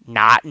really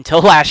not until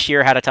last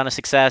year had a ton of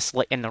success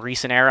in the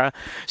recent era.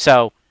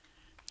 So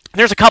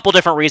there's a couple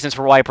different reasons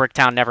for why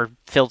Bricktown never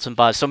filled some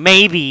buzz. So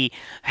maybe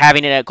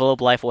having it at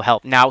Globe Life will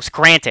help. Now,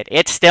 granted,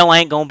 it still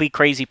ain't going to be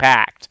crazy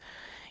packed.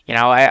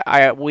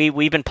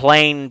 We've been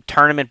playing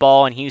tournament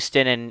ball in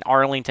Houston and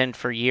Arlington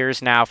for years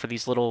now for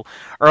these little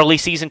early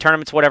season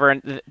tournaments, whatever.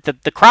 And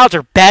the crowds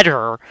are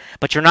better,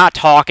 but you're not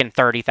talking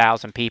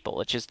 30,000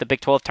 people. It's just the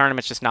Big 12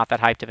 tournament's just not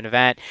that hyped of an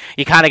event.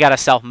 You kind of got to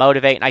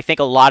self-motivate, and I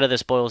think a lot of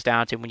this boils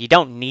down to when you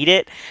don't need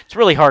it, it's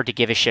really hard to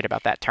give a shit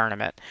about that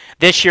tournament.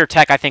 This year,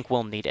 Tech, I think,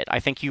 will need it.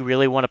 I think you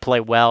really want to play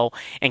well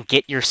and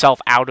get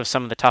yourself out of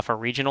some of the tougher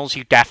regionals.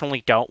 You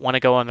definitely don't want to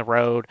go on the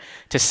road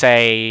to,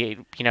 say,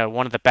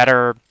 one of the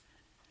better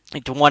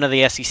to one of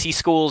the SEC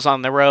schools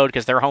on the road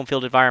because their home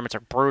field environments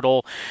are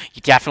brutal.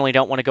 You definitely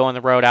don't want to go on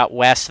the road out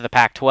west to the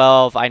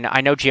Pac-12.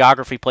 I know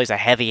geography plays a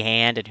heavy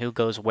hand in who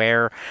goes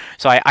where,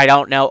 so I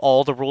don't know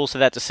all the rules of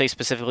that to say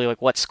specifically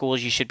like what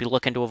schools you should be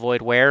looking to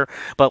avoid where,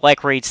 but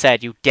like Reed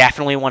said, you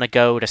definitely want to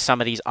go to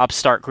some of these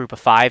upstart group of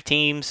 5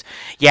 teams.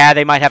 Yeah,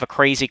 they might have a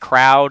crazy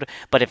crowd,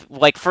 but if,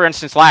 like for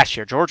instance last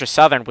year, Georgia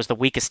Southern was the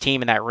weakest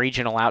team in that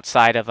regional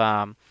outside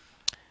of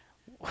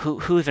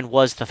who even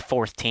was the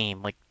 4th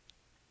team? Like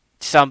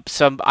some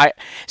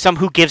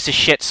who gives a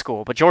shit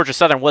school, but Georgia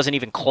Southern wasn't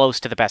even close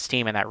to the best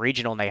team in that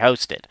regional, and they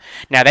hosted.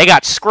 Now they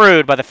got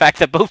screwed by the fact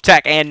that both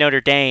Tech and Notre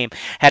Dame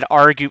had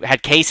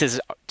cases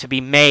to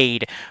be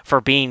made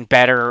for being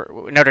better.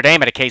 Notre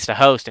Dame had a case to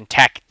host, and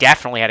Tech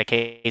definitely had a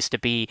case to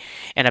be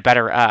in a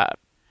better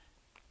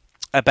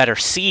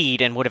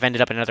seed and would have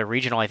ended up in another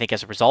regional, I think,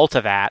 as a result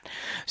of that.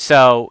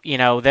 So,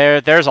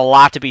 there's a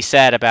lot to be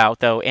said about,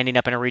 though, ending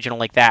up in a regional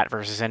like that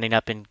versus ending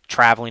up in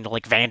traveling to,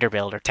 like,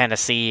 Vanderbilt or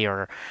Tennessee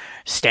or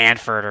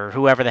Stanford or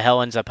whoever the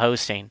hell ends up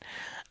hosting.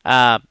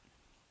 So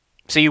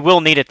you will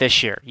need it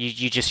this year.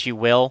 You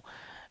will.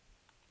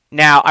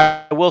 Now,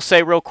 I will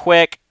say real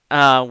quick,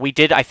 we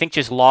did, I think,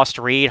 just lost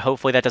Reed.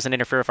 Hopefully that doesn't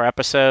interfere with our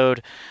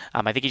episode.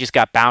 I think he just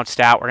got bounced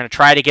out. We're going to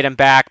try to get him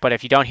back, but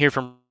if you don't hear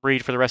from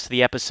read for the rest of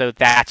the episode.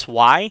 That's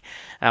why.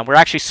 We're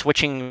actually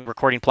switching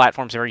recording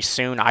platforms very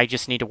soon. I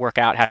just need to work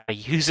out how to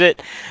use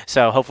it.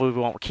 So hopefully we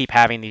won't keep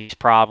having these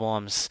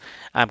problems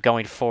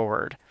going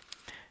forward.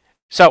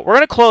 So we're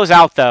going to close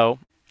out, though,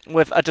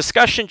 with a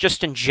discussion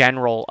just in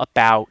general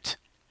about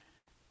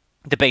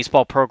the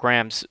baseball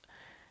program's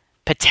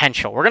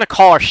potential. We're going to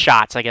call our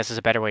shots, I guess is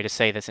a better way to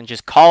say this, and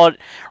just call it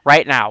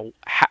right now.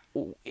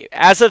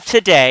 As of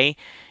today,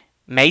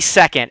 May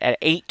 2nd at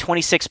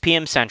 8:26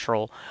 p.m.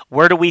 Central,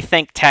 where do we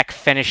think Tech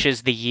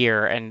finishes the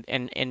year?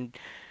 And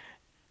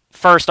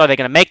first, are they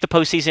going to make the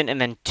postseason?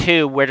 And then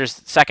two, where does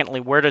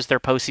their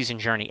postseason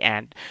journey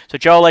end? So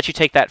Joe, I'll let you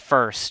take that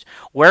first.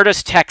 Where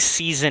does Tech's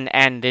season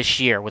end this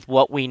year with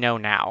what we know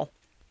now?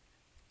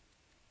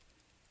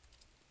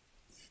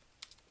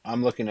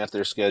 I'm looking at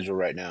their schedule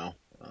right now.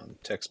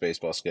 Tech's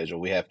baseball schedule.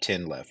 We have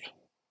 10 left,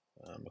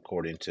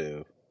 according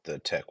to the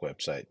Tech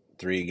website.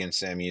 3 against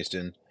Sam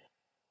Houston,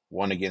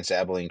 1 against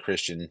Abilene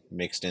Christian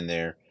mixed in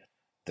there,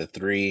 the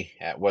 3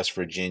 at West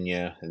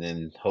Virginia, and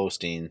then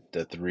hosting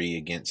the 3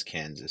 against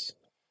Kansas.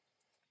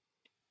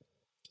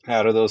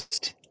 Out of those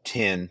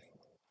 10,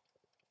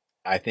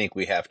 I think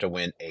we have to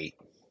win 8.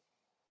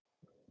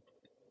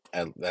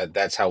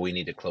 That's how we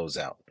need to close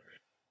out.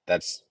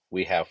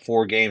 We have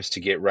 4 games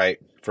to get right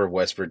for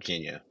West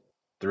Virginia.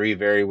 3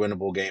 very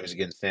winnable games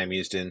against Sam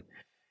Houston,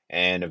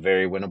 and a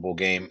very winnable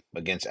game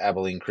against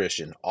Abilene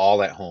Christian,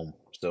 all at home.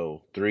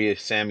 So 3 at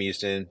Sam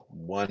Houston,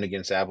 1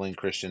 against Abilene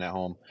Christian at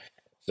home.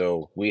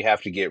 So we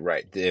have to get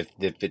right. If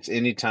it's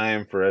any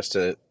time for us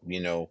to,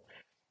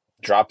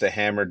 drop the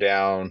hammer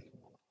down,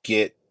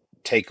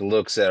 take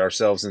looks at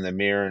ourselves in the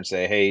mirror and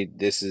say, hey,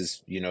 this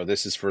is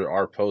for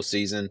our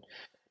postseason,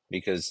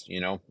 because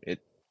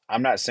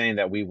I'm not saying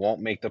that we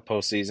won't make the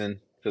postseason,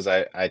 because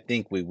I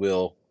think we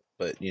will,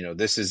 but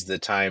this is the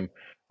time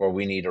where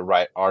we need to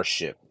right our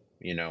ship.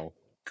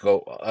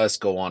 Go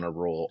on a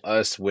roll,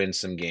 us win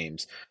some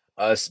games,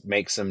 us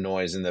make some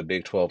noise in the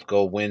Big 12,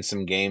 go win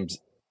some games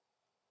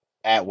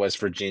at West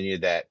Virginia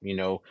that,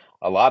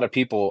 a lot of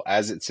people,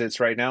 as it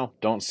sits right now,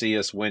 don't see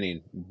us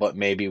winning, but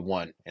maybe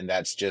one. And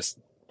that's just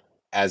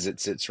as it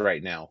sits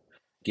right now,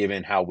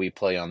 given how we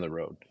play on the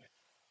road.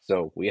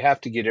 So we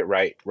have to get it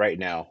right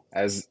now.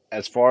 As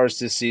far as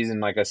this season,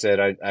 like I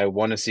said, I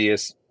want to see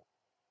us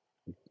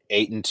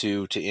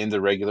 8-2 to end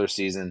the regular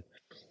season.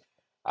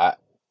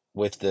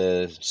 With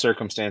the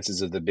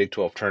circumstances of the Big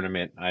 12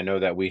 tournament, I know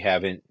that we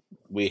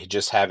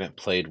just haven't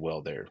played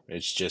well there.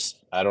 It's just,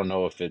 I don't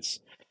know if it's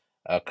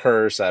a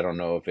curse. I don't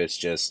know if it's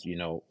just,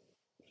 a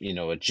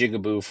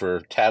jigaboo for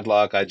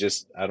Tadlock.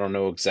 I don't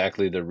know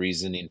exactly the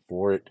reasoning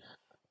for it,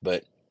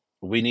 but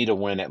we need to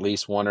win at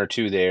least 1 or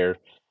 2 there,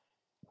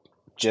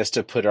 just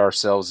to put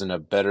ourselves in a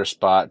better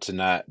spot to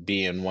not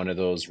be in one of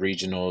those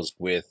regionals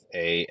with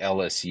a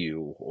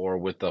LSU or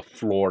with a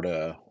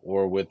Florida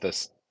or with a,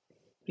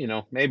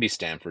 maybe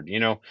Stanford,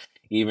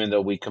 even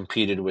though we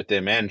competed with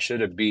them and should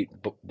have beat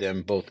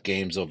them both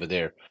games over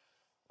there.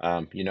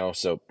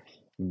 So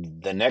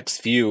the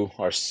next few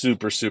are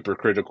super, super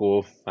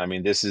critical. I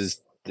mean, this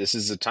is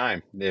the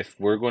time. If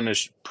we're going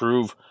to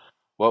prove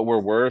what we're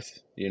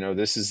worth,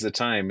 this is the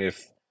time.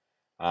 If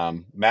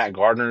Matt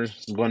Gardner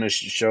is going to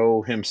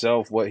show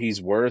himself what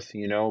he's worth,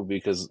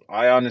 because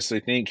I honestly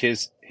think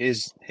his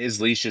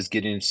leash is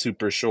getting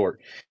super short.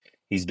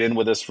 He's been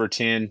with us for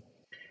 10,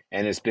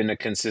 and it's been a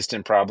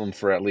consistent problem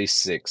for at least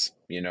 6,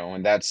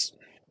 and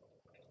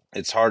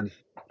it's hard,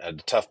 a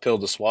tough pill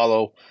to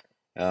swallow.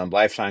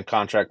 Lifetime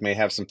contract may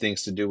have some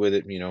things to do with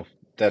it,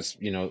 that's,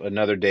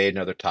 another day,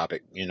 another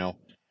topic,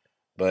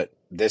 but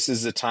this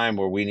is the time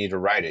where we need to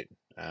write it.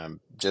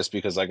 Just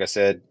because, like I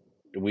said,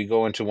 we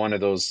go into one of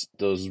those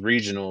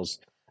regionals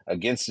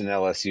against an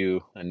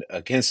LSU and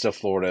against a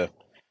Florida,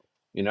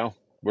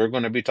 we're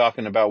going to be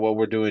talking about what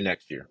we're doing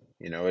next year.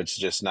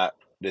 It's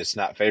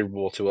not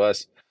favorable to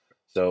us.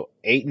 So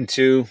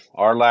 8-2,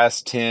 our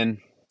last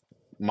 10.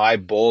 My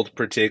bold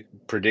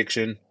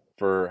prediction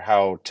for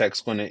how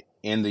Tech's going to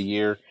end the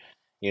year.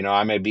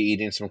 I may be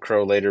eating some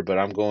crow later, but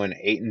I'm going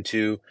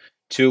 8-2,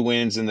 2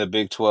 wins in the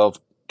Big 12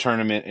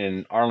 tournament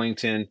in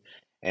Arlington,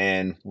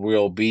 and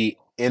we'll be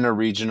in a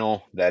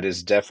regional that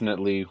is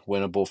definitely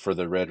winnable for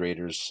the Red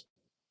Raiders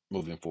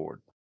moving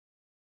forward.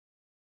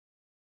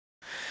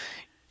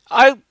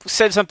 I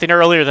said something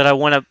earlier that I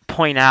want to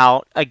point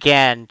out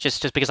again,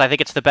 just because I think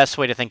it's the best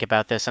way to think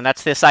about this, and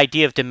that's this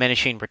idea of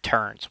diminishing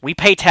returns. We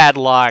pay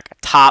Tadlock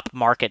top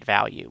market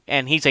value,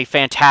 and he's a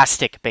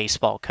fantastic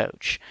baseball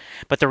coach.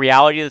 But the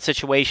reality of the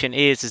situation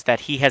is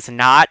that he has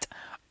not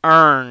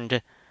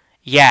earned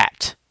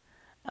yet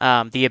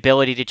the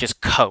ability to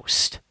just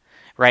coast.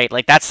 Right?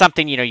 Like, that's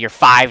something, your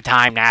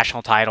 5-time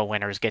national title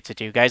winners get to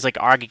do. Guys like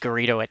Augie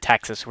Garrido at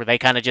Texas, where they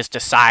kind of just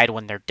decide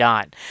when they're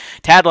done.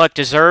 Tadlock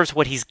deserves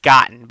what he's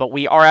gotten, but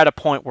we are at a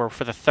point where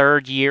for the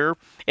 3rd year,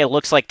 it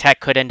looks like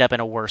Tech could end up in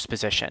a worse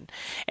position.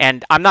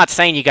 And I'm not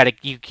saying you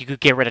could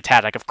get rid of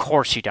Tadlock. Of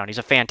course you don't. He's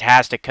a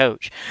fantastic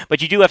coach.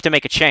 But you do have to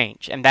make a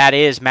change, and that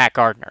is Matt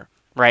Gardner.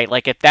 right?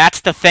 Like if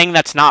that's the thing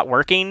that's not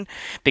working,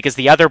 because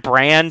the other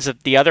brands,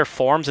 the other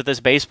forms of this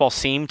baseball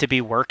seem to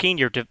be working.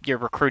 You're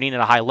recruiting at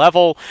a high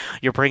level.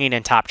 You're bringing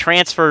in top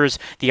transfers.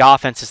 The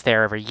offense is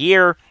there every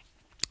year.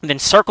 And then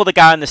circle the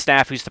guy on the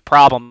staff who's the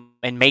problem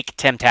and make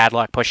Tim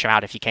Tadlock push him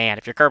out if you can.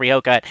 If you're Kirby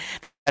Hocutt,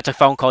 that's a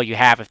phone call you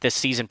have if this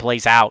season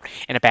plays out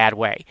in a bad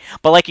way.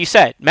 But like you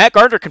said, Matt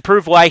Gardner can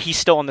prove why he's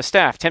still on the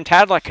staff. Tim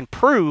Tadlock can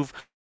prove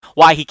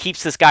why he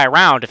keeps this guy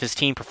around if his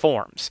team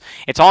performs.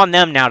 It's on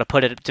them now to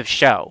put it to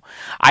show.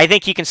 I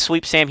think you can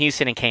sweep Sam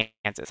Houston in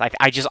Kansas.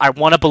 I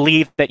want to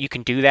believe that you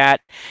can do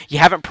that. You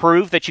haven't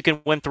proved that you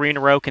can win 3 in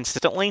a row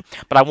consistently,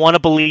 but I want to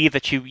believe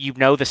that you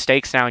know the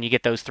stakes now and you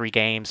get those 3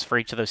 games for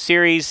each of those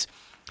series.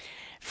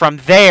 From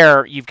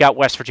there, you've got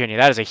West Virginia.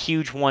 That is a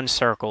huge one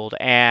circled,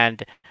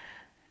 and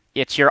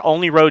it's your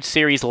only road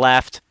series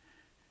left.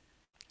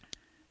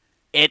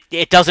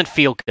 It doesn't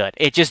feel good.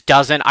 It just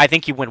doesn't. I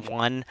think you win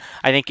 1.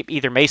 I think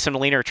either Mason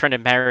Molina or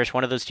Trenton Parrish,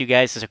 one of those 2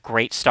 guys, is a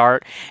great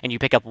start, and you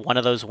pick up one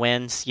of those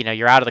wins. You know,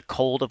 you're out of the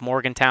cold of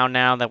Morgantown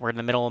now that we're in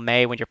the middle of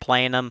May when you're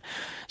playing them.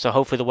 So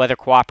hopefully the weather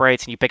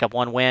cooperates and you pick up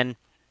 1 win.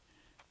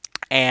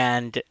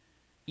 And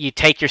you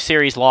take your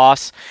series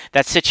loss.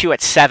 That sits you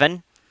at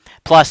 7.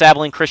 Plus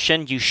Abilene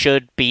Christian, you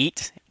should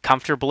beat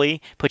comfortably,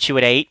 puts you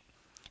at 8.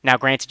 Now,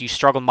 granted, you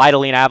struggled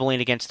mightily in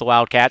Abilene against the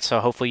Wildcats,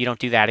 so hopefully you don't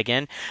do that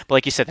again. But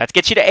like you said, that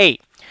gets you to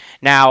 8.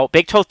 Now,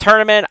 Big 12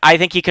 tournament, I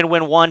think you can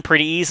win 1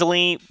 pretty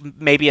easily,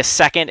 maybe a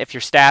second if your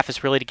staff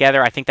is really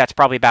together. I think that's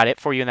probably about it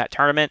for you in that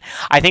tournament.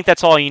 I think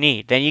that's all you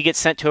need. Then you get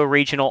sent to a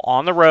regional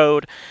on the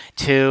road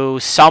to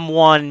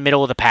someone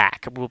middle of the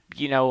pack.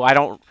 You know, I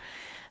don't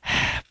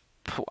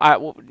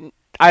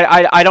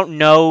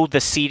know the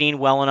seeding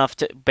well enough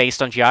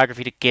based on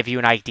geography to give you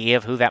an idea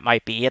of who that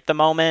might be at the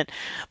moment,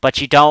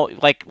 but you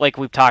don't like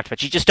we've talked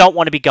about. You just don't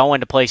want to be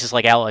going to places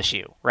like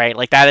LSU, right?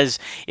 Like that is,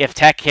 if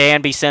Tech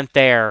can be sent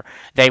there,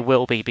 they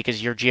will be,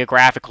 because you're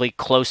geographically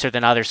closer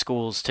than other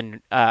schools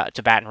to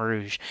Baton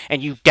Rouge,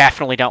 and you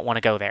definitely don't want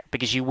to go there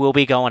because you will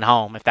be going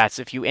home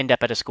if you end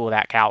up at a school of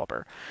that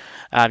caliber.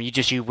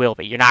 You will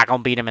be. You're not going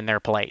to beat them in their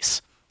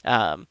place.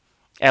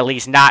 At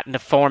least not in the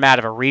format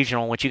of a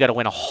regional, in which you got to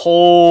win a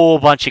whole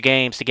bunch of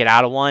games to get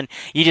out of one.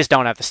 You just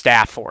don't have the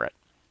staff for it.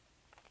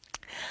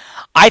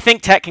 I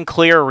think Tech can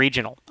clear a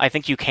regional. I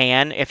think you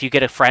can if you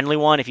get a friendly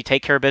one. If you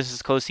take care of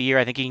business close to a year,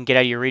 I think you can get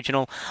out of your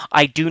regional.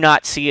 I do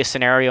not see a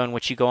scenario in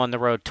which you go on the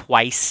road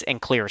twice and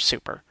clear a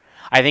super.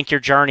 I think your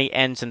journey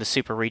ends in the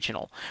super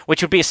regional,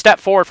 which would be a step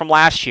forward from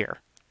last year.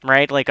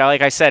 Right, like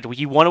I said,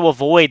 you want to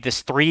avoid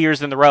this 3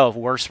 years in a row of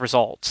worse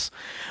results.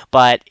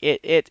 But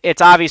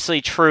it's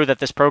obviously true that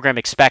this program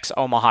expects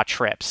Omaha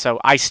trips. So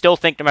I still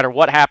think no matter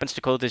what happens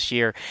to Code this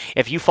year,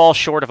 if you fall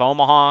short of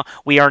Omaha,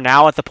 we are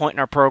now at the point in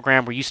our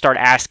program where you start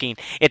asking,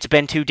 it's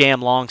been too damn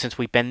long since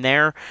we've been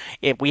there.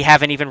 We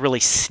haven't even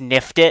really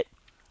sniffed it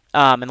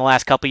in the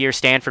last couple of years.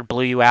 Stanford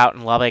blew you out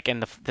in Lubbock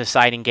in the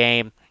deciding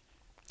game.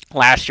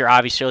 Last year,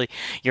 obviously,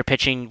 your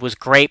pitching was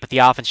great, but the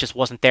offense just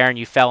wasn't there, and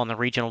you fell in the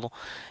regional.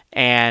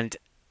 And,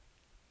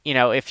 you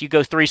know, if you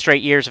go 3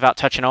 straight years without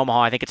touching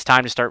Omaha, I think it's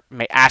time to start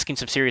asking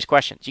some serious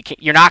questions.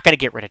 You're not going to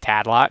get rid of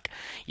Tadlock.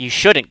 You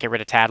shouldn't get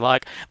rid of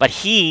Tadlock. But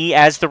he,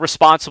 as the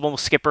responsible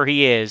skipper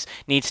he is,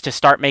 needs to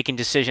start making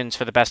decisions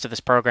for the best of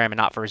this program and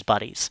not for his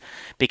buddies.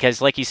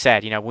 Because, like you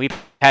said, you know, we've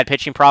had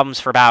pitching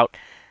problems for about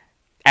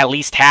at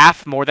least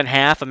more than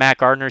half of Matt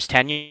Gardner's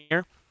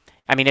tenure.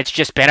 I mean, it's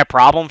just been a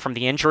problem from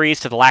the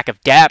injuries to the lack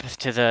of depth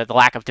to the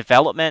lack of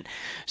development.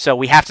 So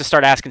we have to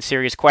start asking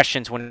serious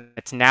questions when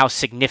it's now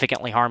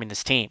significantly harming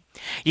this team.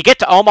 You get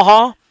to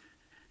Omaha,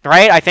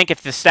 right? I think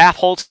if the staff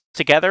holds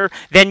together,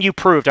 then you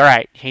proved, all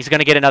right, he's going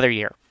to get another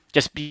year.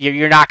 Just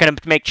you're not going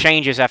to make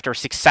changes after a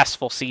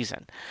successful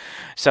season.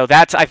 So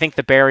that's, I think,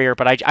 the barrier.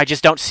 But I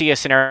just don't see a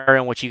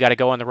scenario in which you got to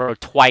go on the road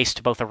twice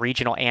to both a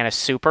regional and a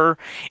super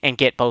and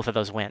get both of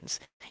those wins.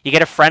 You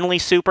get a friendly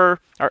super,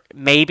 or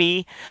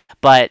maybe,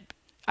 but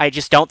I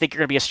just don't think you're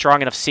going to be a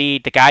strong enough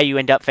seed. The guy you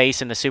end up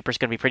facing, the super, is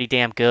going to be pretty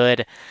damn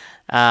good.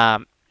 I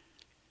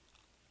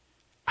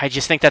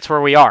just think that's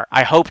where we are.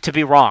 I hope to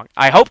be wrong.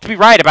 I hope to be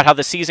right about how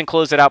the season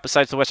closed it out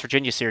besides the West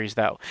Virginia series,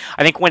 though.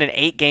 I think winning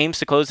 8 games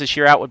to close this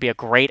year out would be a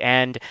great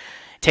end.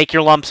 Take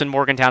your lumps in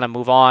Morgantown and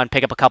move on.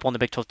 Pick up a couple in the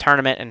Big 12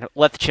 tournament and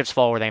let the chips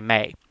fall where they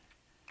may.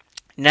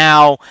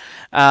 Now,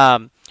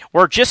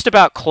 we're just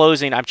about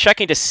closing. I'm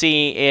checking to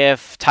see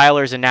if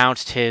Tyler's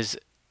announced his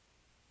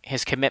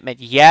commitment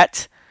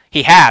yet.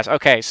 He has.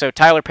 Okay, so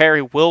Tyler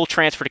Perry will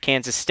transfer to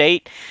Kansas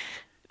State.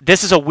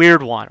 This is a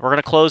weird one. We're going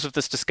to close with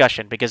this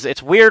discussion because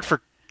it's weird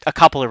for a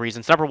couple of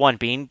reasons. Number one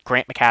being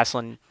Grant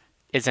McCasland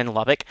is in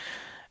Lubbock.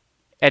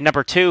 And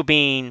number 2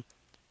 being,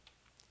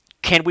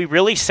 can we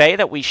really say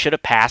that we should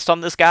have passed on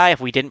this guy if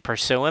we didn't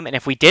pursue him? And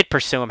if we did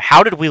pursue him,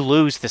 how did we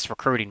lose this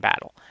recruiting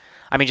battle?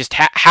 I mean, just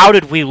how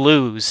did we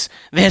lose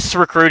this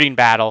recruiting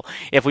battle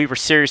if we were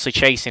seriously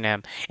chasing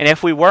him? And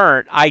if we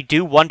weren't, I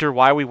do wonder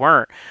why we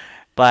weren't.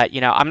 But,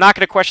 you know, I'm not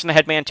going to question the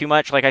head man too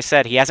much. Like I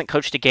said, he hasn't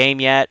coached a game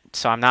yet,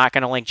 so I'm not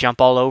going to jump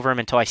all over him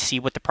until I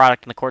see what the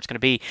product in the court's going to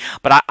be.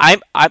 But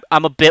I'm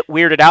a bit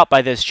weirded out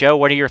by this, Joe.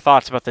 What are your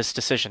thoughts about this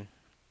decision?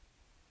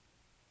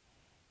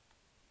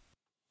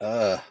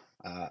 Uh,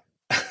 uh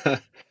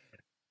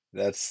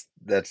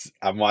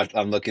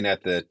I'm looking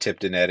at the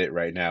Tipton edit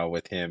right now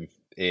with him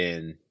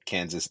in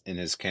Kansas in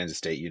his Kansas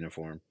State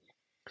uniform.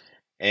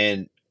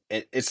 And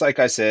it's like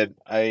I said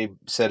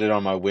it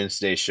on my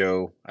Wednesday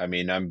show. I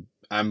mean,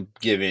 I'm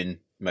giving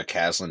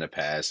McCaslin a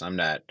pass. I'm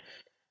not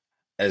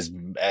as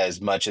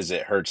much as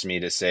it hurts me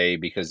to say,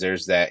 because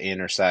there's that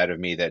inner side of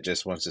me that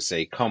just wants to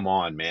say, "Come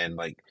on, man!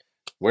 Like,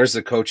 where's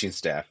the coaching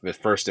staff?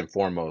 First and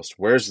foremost,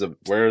 where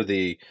are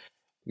the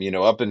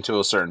up until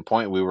a certain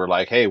point, we were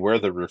like, hey, where are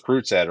the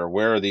recruits at, or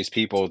where are these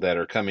people that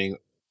are coming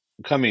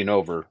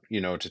over,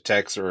 to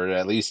Texas, or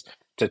at least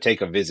to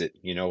take a visit,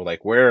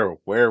 like where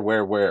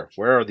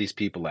are these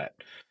people at,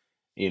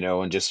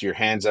 and just your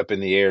hands up in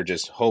the air,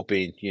 just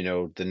hoping,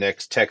 the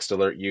next text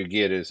alert you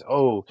get is,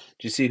 oh,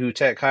 do you see who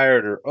Tech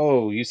hired, or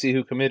oh, you see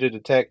who committed to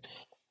Tech.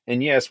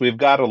 And yes, we've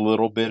got a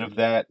little bit of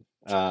that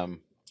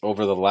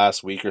over the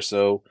last week or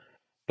so,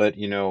 but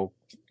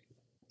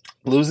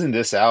losing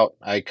this out,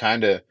 I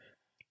kind of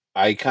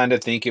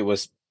think it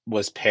was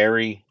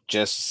Perry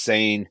just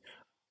saying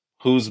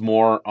who's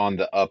more on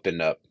the up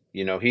and up.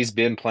 He's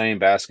been playing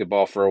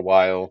basketball for a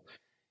while.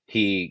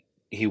 He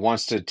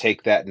wants to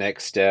take that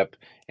next step.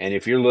 And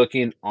if you're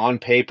looking on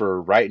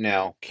paper right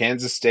now,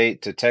 Kansas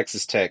State to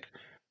Texas Tech,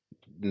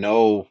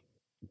 no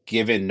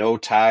given no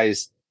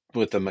ties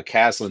with the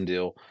McCaslin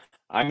deal.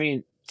 I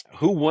mean,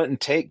 who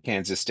wouldn't take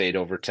Kansas State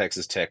over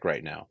Texas Tech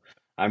right now?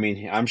 I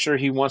mean, I'm sure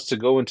he wants to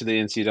go into the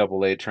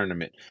NCAA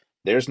tournament.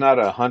 There's not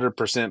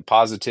 100%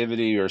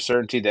 positivity or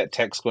certainty that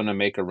Tech's going to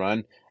make a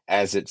run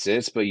as it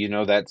sits, but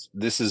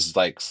this is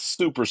like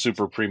super,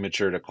 super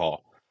premature to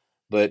call.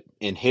 But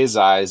in his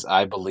eyes,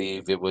 I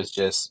believe it was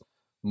just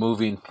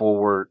moving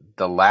forward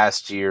the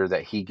last year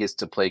that he gets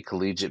to play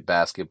collegiate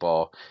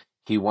basketball.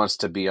 He wants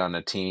to be on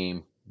a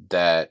team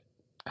that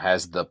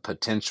has the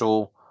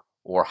potential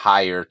or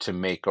higher to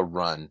make a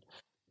run,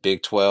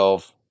 Big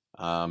 12,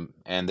 and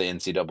the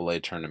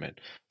NCAA tournament.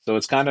 So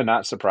it's kind of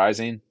not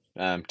surprising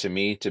to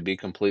me, to be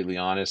completely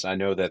honest. I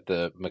know that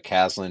the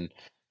McCaslin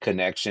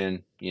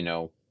connection,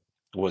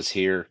 was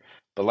here.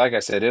 But like I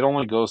said, it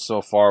only goes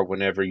so far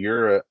whenever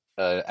you're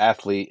a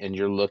athlete and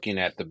you're looking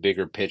at the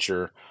bigger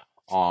picture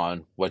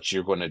on what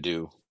you're going to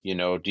do.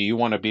 Do you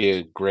want to be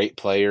a great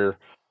player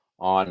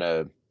on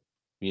a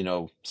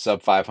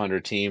sub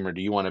 500 team, or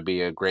do you want to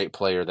be a great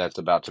player that's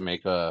about to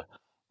make a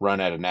run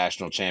at a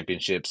national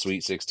championship,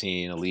 Sweet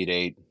 16, Elite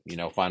 8,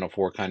 Final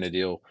Four kind of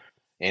deal?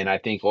 And I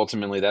think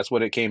ultimately that's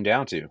what it came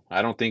down to.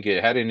 I don't think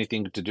it had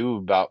anything to do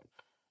about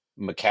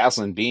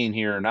McCaslin being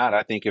here or not.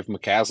 I think if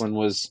McCaslin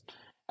was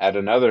at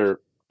another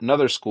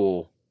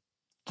school,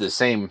 the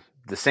same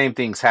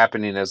things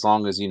happening, as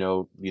long as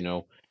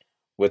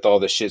with all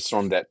the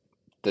shitstorm that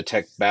the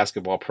Tech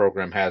basketball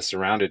program has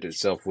surrounded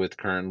itself with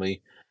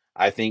currently.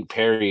 I think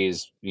Perry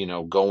is,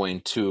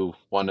 going to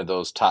one of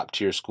those top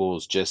tier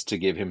schools just to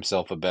give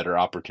himself a better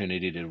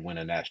opportunity to win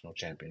a national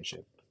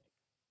championship.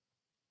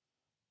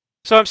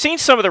 So I'm seeing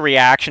some of the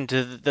reaction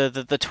to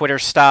the Twitter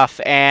stuff,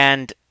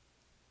 and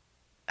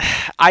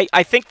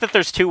I think that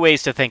there's two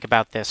ways to think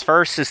about this.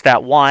 First is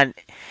that, one,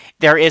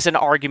 there is an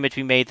argument to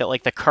be made that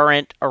like the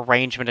current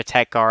arrangement of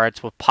Tech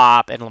guards with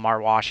Pop and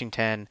Lamar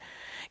Washington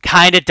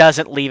kind of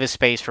doesn't leave a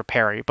space for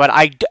Perry. But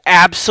I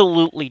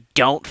absolutely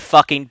don't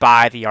fucking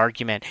buy the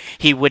argument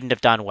he wouldn't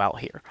have done well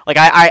here. Like,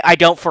 I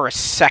don't for a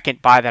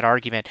second buy that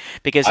argument,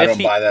 because I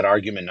don't buy that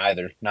argument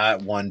either.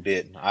 Not one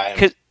bit.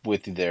 I'm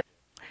with you there.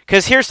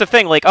 Because here's the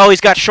thing, like, oh,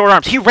 he's got short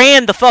arms. He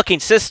ran the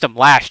fucking system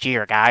last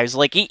year, guys.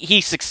 Like, he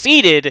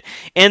succeeded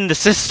in the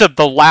system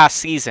the last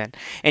season.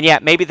 And yeah,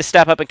 maybe the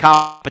step up in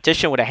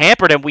competition would have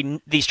hampered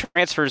him. These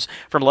transfers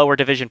from lower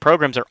division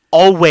programs are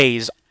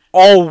always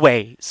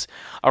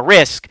a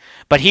risk.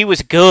 But he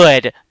was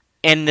good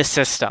in the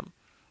system.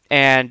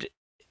 And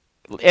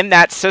in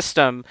that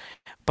system,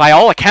 by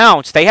all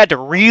accounts, they had to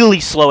really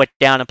slow it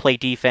down and play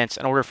defense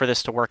in order for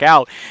this to work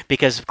out,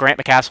 because Grant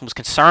McCaslin was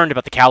concerned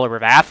about the caliber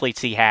of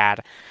athletes he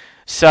had.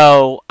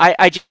 So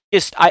I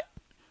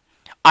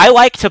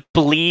like to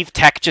believe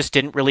Tech just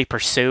didn't really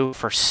pursue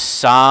for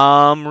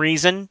some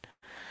reason.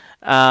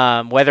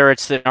 Whether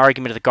it's an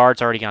argument of the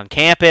guards already on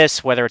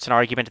campus, whether it's an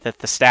argument that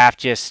the staff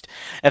just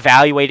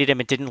evaluated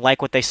him and didn't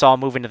like what they saw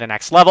moving to the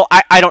next level.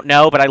 I don't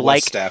know, but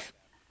What staff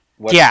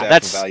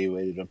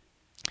evaluated him?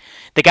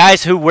 The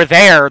guys who were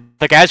there,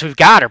 the guys we've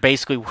got, are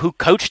basically who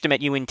coached him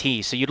at UNT.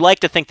 So you'd like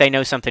to think they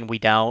know something we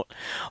don't,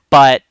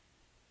 but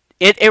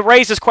it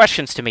raises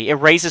questions to me. It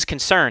raises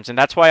concerns, and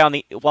that's why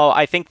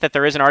I think that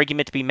there is an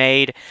argument to be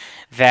made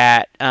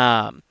that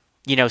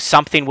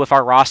something with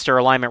our roster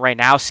alignment right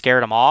now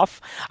scared him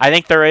off. I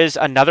think there is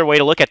another way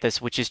to look at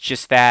this, which is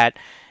just that,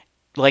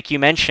 like you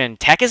mentioned,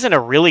 Tech is in a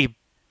really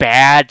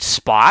bad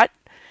spot.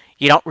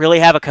 You don't really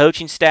have a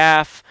coaching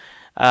staff.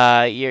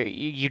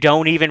 You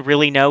don't even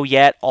really know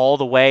yet all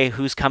the way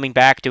who's coming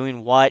back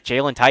doing what.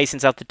 Jalen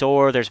Tyson's out the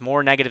door. There's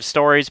more negative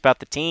stories about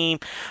the team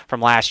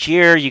from last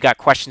year. You got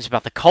questions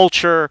about the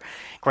culture.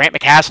 Grant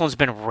McCaslin's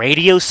been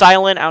radio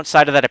silent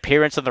outside of that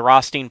appearance on the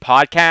Rothstein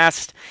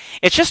podcast.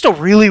 It's just a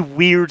really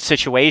weird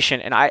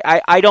situation, and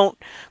I don't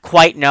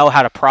quite know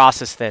how to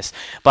process this.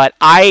 But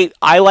I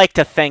like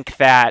to think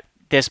that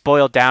this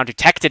boiled down to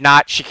Tech did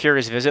not secure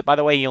his visit, by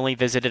the way. He only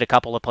visited a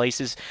couple of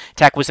places.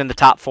 Tech was in the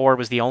top 4,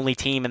 was the only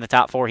team in the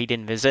top 4 he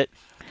didn't visit.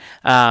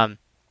 I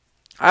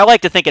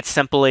like to think it's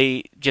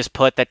simply just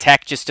put that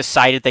Tech just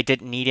decided they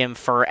didn't need him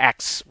for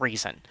X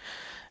reason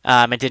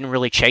and didn't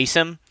really chase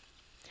him.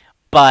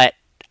 But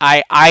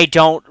I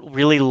don't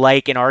really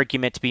like an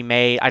argument to be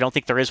made. I don't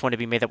think there is one to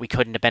be made that we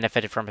couldn't have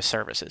benefited from his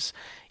services.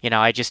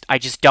 I just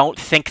don't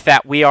think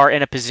that we are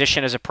in a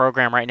position as a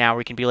program right now where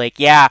we can be like,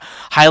 yeah,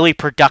 highly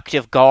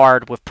productive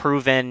guard with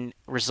proven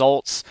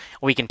results,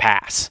 we can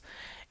pass.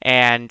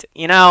 And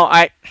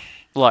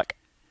look,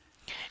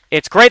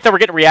 it's great that we're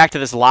getting to react to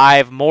this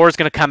live. More is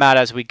going to come out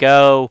as we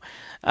go.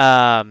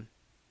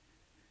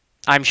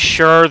 I'm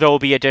sure there will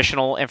be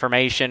additional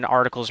information,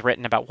 articles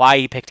written about why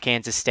he picked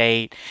Kansas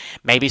State.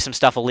 Maybe some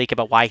stuff will leak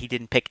about why he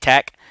didn't pick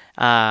Tech.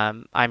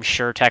 I'm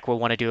sure Tech will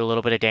want to do a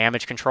little bit of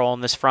damage control on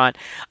this front.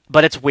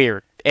 But it's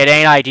weird. It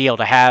ain't ideal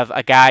to have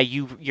a guy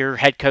your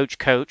head coach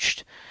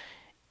coached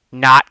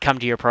not come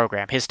to your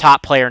program. His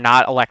top player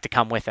not elect to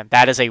come with him.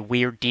 That is a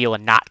weird deal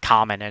and not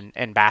common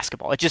in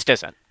basketball. It just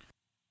isn't.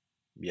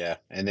 Yeah,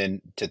 and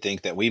then to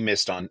think that we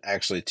missed on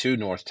actually 2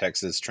 North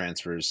Texas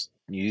transfers,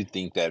 you'd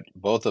think that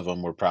both of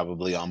them were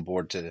probably on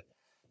board to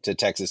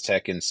Texas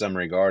Tech in some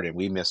regard, and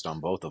we missed on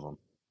both of them.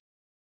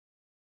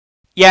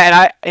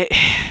 Yeah, and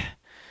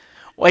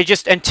well,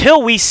 just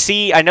until we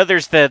see, I know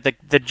there's the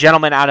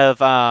gentleman out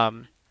of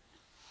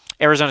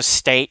Arizona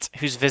State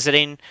who's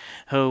visiting,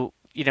 who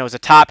is a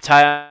top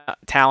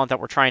talent that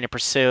we're trying to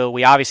pursue.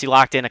 We obviously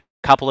locked in a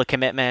couple of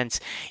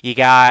commitments. You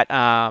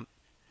got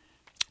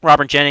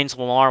Robert Jennings,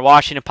 Lamar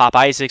Washington, Pop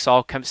Isaacs,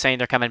 all saying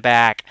they're coming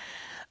back.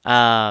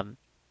 Well,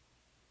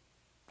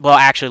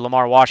 actually,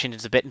 Lamar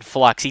Washington's a bit in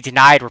flux. He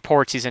denied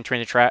reports he's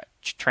entering the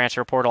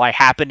transfer portal. I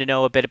happen to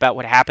know a bit about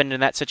what happened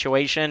in that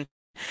situation.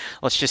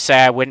 Let's just say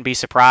I wouldn't be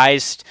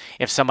surprised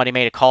if somebody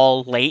made a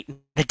call late in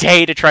the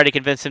day to try to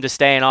convince him to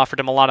stay and offered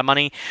him a lot of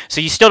money.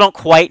 So you still don't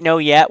quite know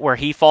yet where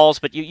he falls,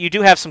 but you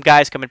do have some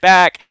guys coming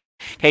back.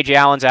 KJ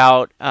Allen's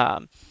out.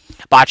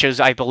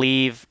 Bacho's, I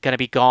believe, going to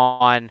be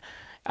gone.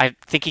 I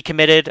think he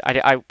committed.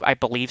 I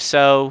believe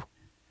so.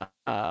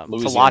 For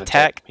La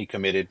Tech. He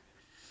committed.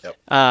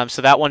 Yep.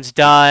 So that one's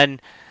done.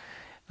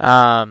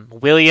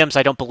 Williams,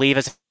 I don't believe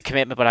has a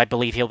commitment, but I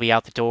believe he'll be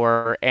out the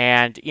door.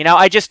 And you're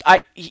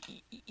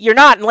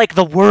not in like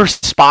the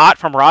worst spot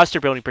from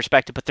roster building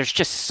perspective, but there's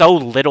just so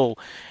little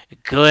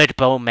good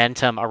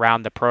momentum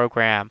around the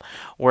program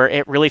where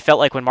it really felt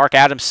like when Mark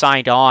Adams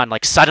signed on,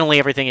 like suddenly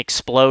everything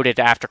exploded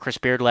after Chris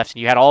Beard left,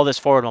 and you had all this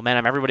forward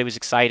momentum. Everybody was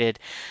excited.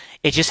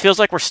 It just feels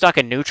like we're stuck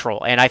in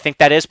neutral, and I think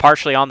that is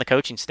partially on the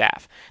coaching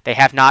staff. They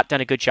have not done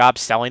a good job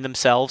selling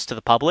themselves to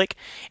the public,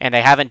 and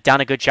they haven't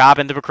done a good job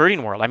in the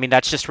recruiting world. I mean,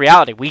 that's just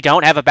reality. We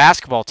don't have a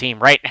basketball team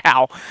right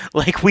now.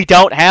 Like, we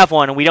don't have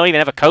one, and we don't even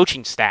have a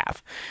coaching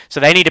staff. So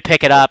they need to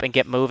pick it up and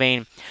get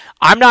moving.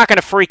 I'm not going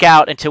to freak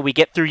out until we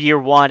get through year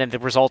one and the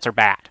results are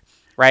bad.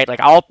 Right?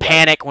 Like, I'll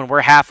panic when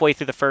we're halfway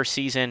through the first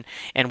season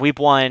and we've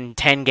won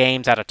 10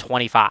 games out of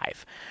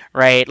 25.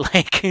 Right?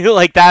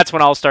 Like that's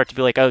when I'll start to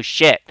be like, oh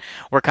shit,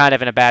 we're kind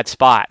of in a bad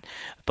spot.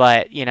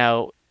 But,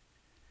 it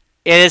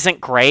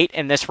isn't great,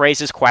 and this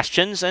raises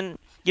questions, and,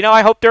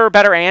 I hope there are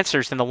better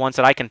answers than the ones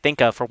that I can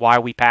think of for why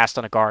we passed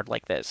on a guard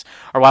like this,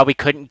 or why we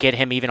couldn't get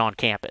him even on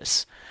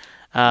campus.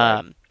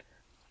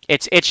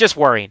 It's just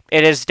worrying.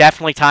 It is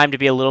definitely time to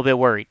be a little bit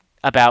worried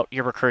about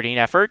your recruiting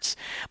efforts,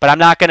 but I'm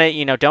not going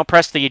to, don't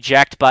press the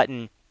eject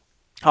button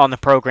on the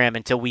program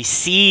until we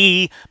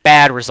see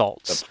bad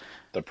results.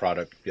 The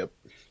product, yep.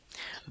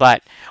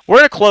 But we're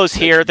going to close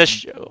here.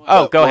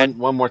 Go ahead.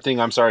 One more thing.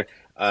 I'm sorry.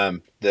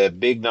 The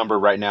big number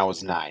right now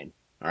is 9.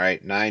 All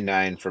right,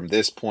 9 from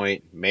this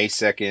point, May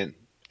 2nd,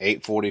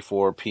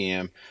 8:44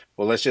 p.m.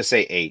 Well, let's just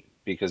say 8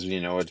 because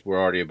we're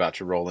already about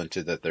to roll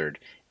into the 3rd.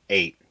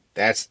 8.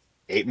 That's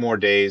 8 more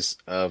days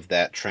of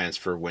that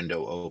transfer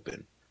window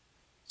open.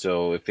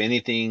 So if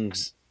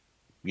anything's,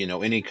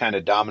 any kind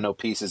of domino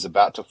piece is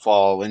about to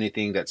fall,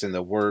 anything that's in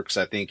the works,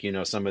 I think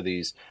some of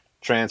these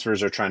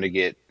transfers are trying to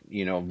get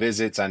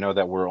visits. I know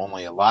that we're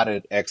only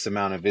allotted X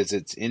amount of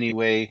visits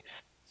anyway.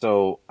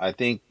 So I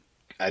think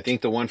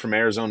the one from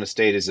Arizona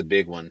State is a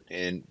big one.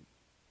 And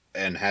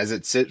as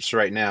it sits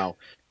right now,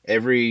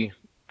 every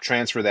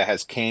transfer that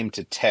has came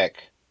to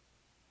Tech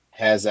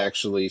has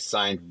actually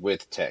signed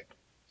with Tech.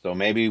 So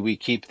maybe we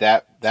keep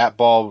that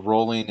ball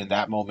rolling and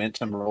that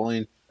momentum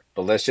rolling.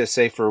 But let's just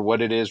say for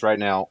what it is right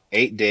now,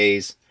 8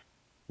 days,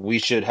 we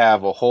should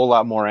have a whole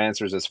lot more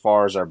answers as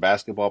far as our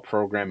basketball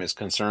program is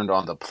concerned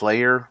on the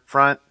player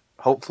front.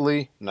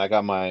 Hopefully, and I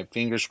got my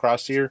fingers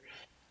crossed here,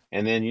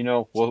 and then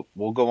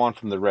we'll go on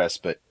from the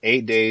rest. But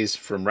 8 days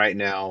from right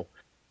now,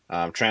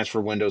 Transfer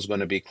window is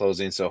going to be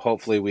closing, so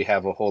hopefully we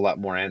have a whole lot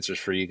more answers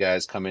for you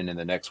guys coming in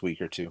the next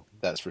week or two.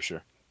 That's for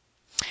sure.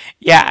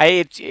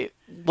 Yeah,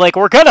 like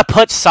we're gonna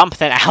put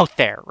something out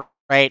there,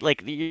 right?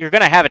 Like you're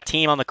gonna have a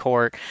team on the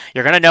court.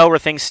 You're gonna know where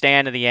things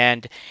stand in the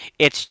end.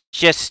 It's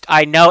just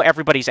I know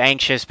everybody's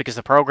anxious because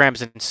the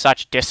program's in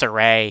such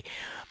disarray.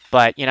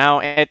 But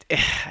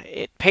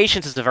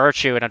patience is a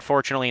virtue, and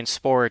unfortunately in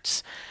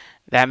sports,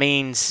 that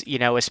means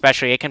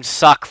especially it can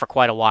suck for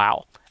quite a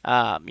while.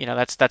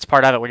 That's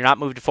part of it. When you're not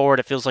moving forward,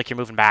 it feels like you're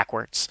moving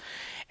backwards.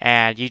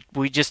 And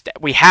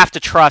we have to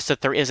trust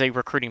that there is a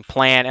recruiting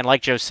plan. And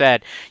like Joe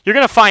said, you're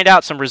going to find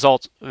out some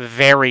results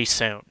very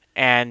soon.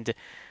 And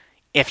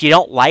if you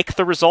don't like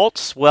the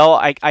results, well,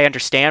 I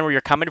understand where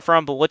you're coming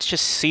from, but let's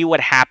just see what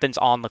happens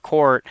on the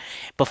court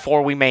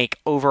before we make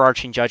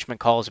overarching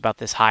judgment calls about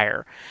this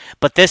hire.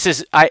 But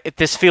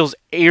this feels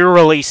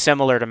eerily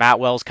similar to Matt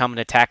Wells coming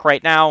to Tech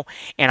right now,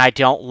 and I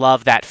don't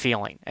love that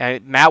feeling.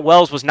 Matt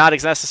Wells was not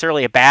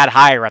necessarily a bad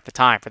hire at the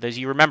time. For those of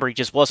you who remember, he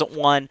just wasn't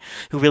one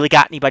who really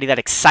got anybody that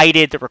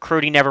excited. The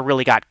recruiting never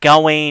really got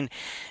going.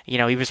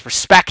 He was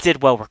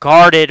respected, well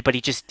regarded, but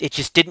it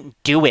just didn't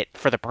do it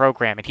for the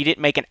program, and he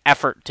didn't make an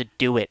effort to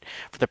do it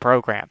for the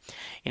program.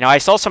 I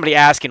saw somebody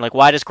asking, like,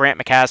 why does Grant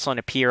McCasland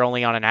appear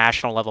only on a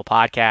national level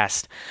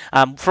podcast?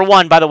 For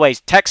one, by the way,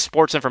 Tech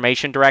sports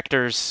information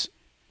directors,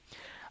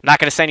 I'm not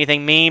going to say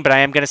anything mean, but I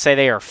am going to say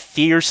they are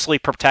fiercely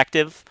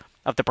protective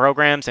of the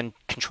programs and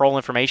control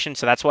information,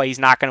 so that's why he's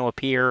not going to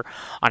appear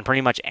on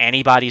pretty much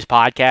anybody's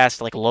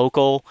podcast, like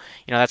local.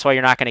 That's why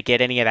you're not going to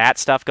get any of that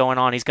stuff going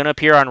on. He's going to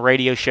appear on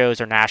radio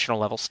shows or national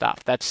level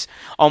stuff. That's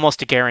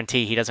almost a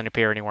guarantee he doesn't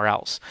appear anywhere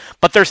else.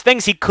 But there's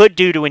things he could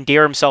do to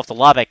endear himself to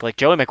Lubbock, like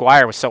Joey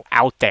McGuire was so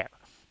out there.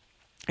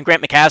 And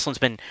Grant McCasland's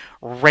been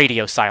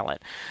radio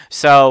silent.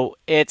 So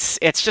it's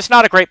just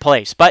not a great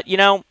place. But,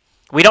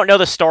 we don't know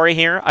the story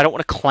here. I don't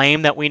want to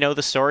claim that we know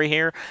the story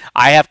here.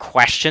 I have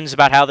questions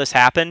about how this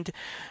happened.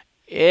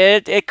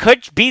 It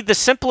could be the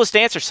simplest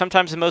answer,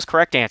 sometimes the most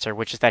correct answer,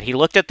 which is that he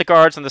looked at the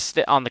guards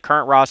on the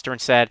current roster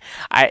and said,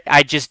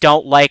 I just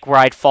don't like where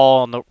I'd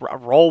fall on the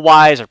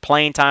role-wise or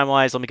playing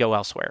time-wise. Let me go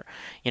elsewhere.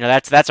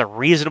 That's a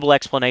reasonable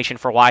explanation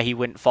for why he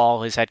wouldn't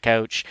follow his head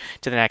coach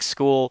to the next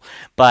school.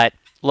 But,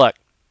 look,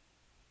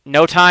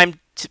 no time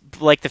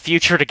like the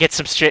future to get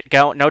some shit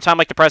going. No time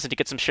like the present to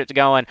get some shit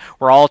going.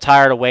 We're all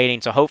tired of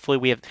waiting. So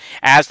hopefully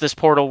as this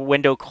portal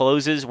window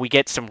closes, we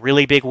get some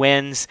really big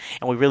wins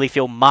and we really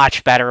feel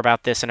much better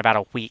about this in about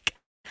a week.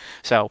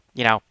 So,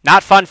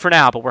 not fun for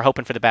now, but we're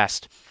hoping for the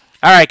best.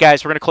 All right,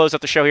 guys, we're going to close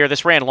out the show here.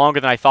 This ran longer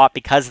than I thought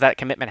because that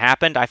commitment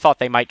happened. I thought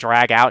they might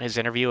drag out his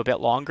interview a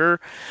bit longer.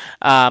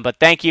 But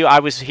thank you.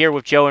 I was here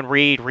with Joe and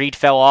Reed. Reed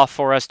fell off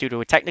for us due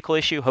to a technical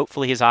issue.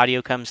 Hopefully his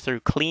audio comes through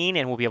clean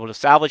and we'll be able to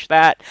salvage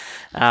that.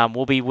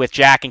 We'll be with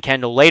Jack and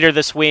Kendall later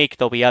this week.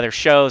 There'll be other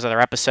shows,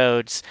 other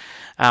episodes.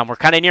 We're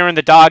kind of nearing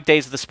the dog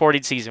days of the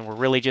sporting season. We're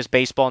really just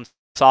baseball and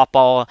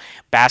softball.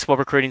 Basketball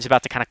recruiting is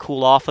about to kind of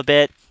cool off a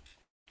bit.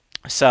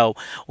 So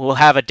we'll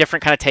have a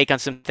different kind of take on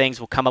some things.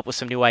 We'll come up with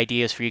some new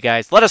ideas for you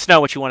guys. Let us know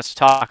what you want us to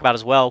talk about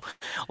as well.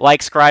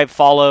 Like, subscribe,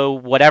 follow,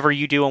 whatever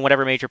you do on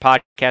whatever major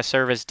podcast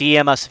service.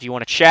 DM us if you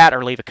want to chat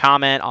or leave a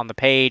comment on the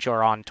page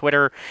or on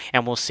Twitter,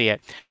 and we'll see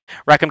it.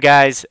 Wreck 'em,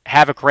 guys.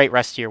 Have a great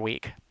rest of your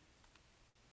week.